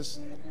marriages.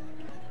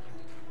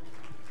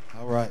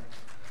 All right.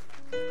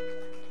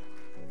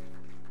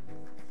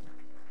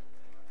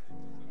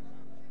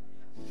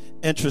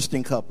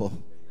 Interesting couple.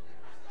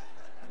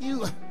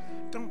 You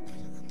don't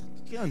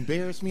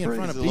embarrass me in Praise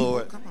front of the people.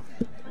 Lord. Come on.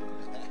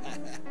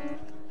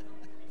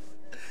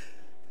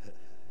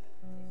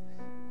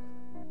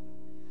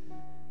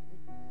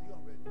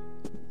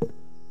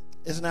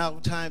 It's now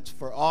time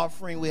for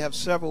offering. We have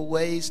several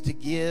ways to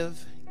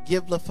give.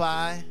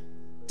 Givelify,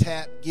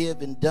 tap,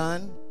 give, and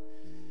done.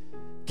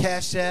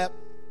 Cash App,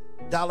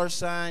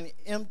 $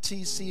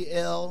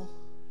 MTCAL,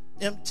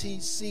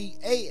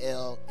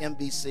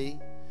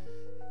 MBC.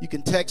 You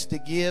can text to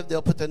give.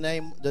 They'll put the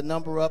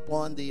number up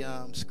on the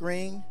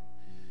screen.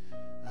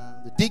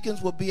 The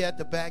deacons will be at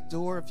the back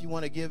door if you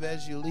want to give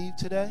as you leave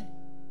today.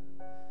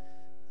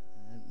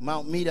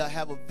 Mount Meta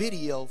have a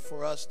video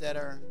for us that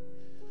are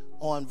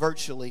on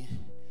virtually.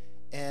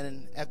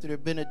 And after the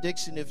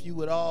benediction, if you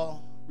would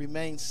all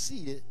remain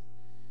seated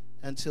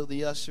until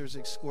the ushers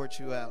escort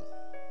you out.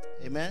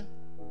 Amen.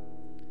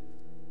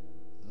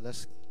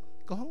 Let's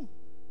go home.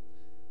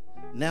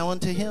 Now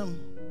unto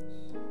him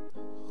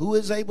who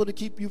is able to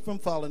keep you from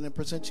falling and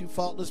present you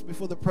faultless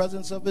before the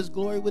presence of his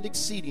glory with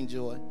exceeding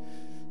joy.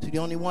 To the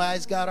only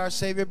wise God, our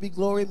Savior, be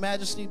glory,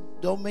 majesty,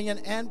 dominion,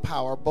 and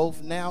power,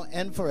 both now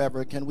and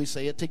forever. Can we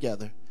say it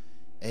together?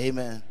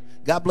 Amen.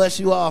 God bless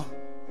you all.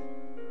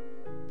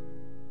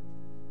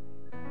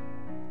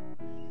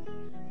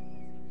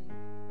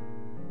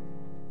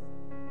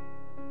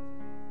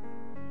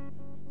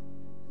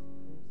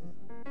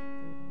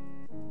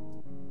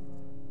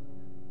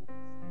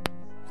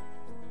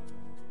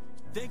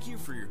 Thank you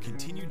for your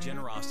continued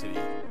generosity.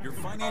 Your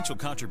financial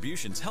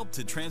contributions help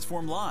to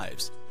transform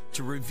lives,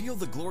 to reveal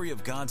the glory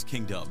of God's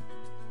kingdom.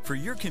 For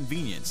your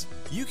convenience,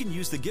 you can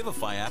use the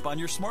Givelify app on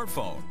your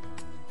smartphone,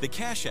 the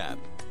Cash App,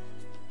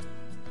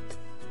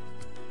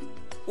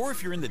 or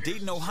if you're in the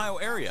Dayton, Ohio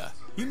area,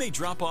 you may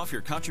drop off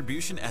your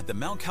contribution at the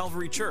Mount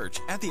Calvary Church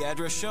at the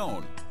address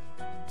shown.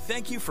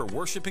 Thank you for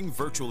worshiping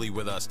virtually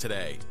with us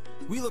today.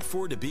 We look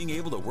forward to being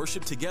able to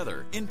worship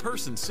together in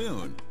person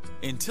soon.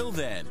 Until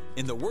then,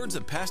 in the words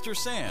of Pastor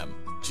Sam,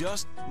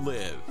 just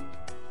live.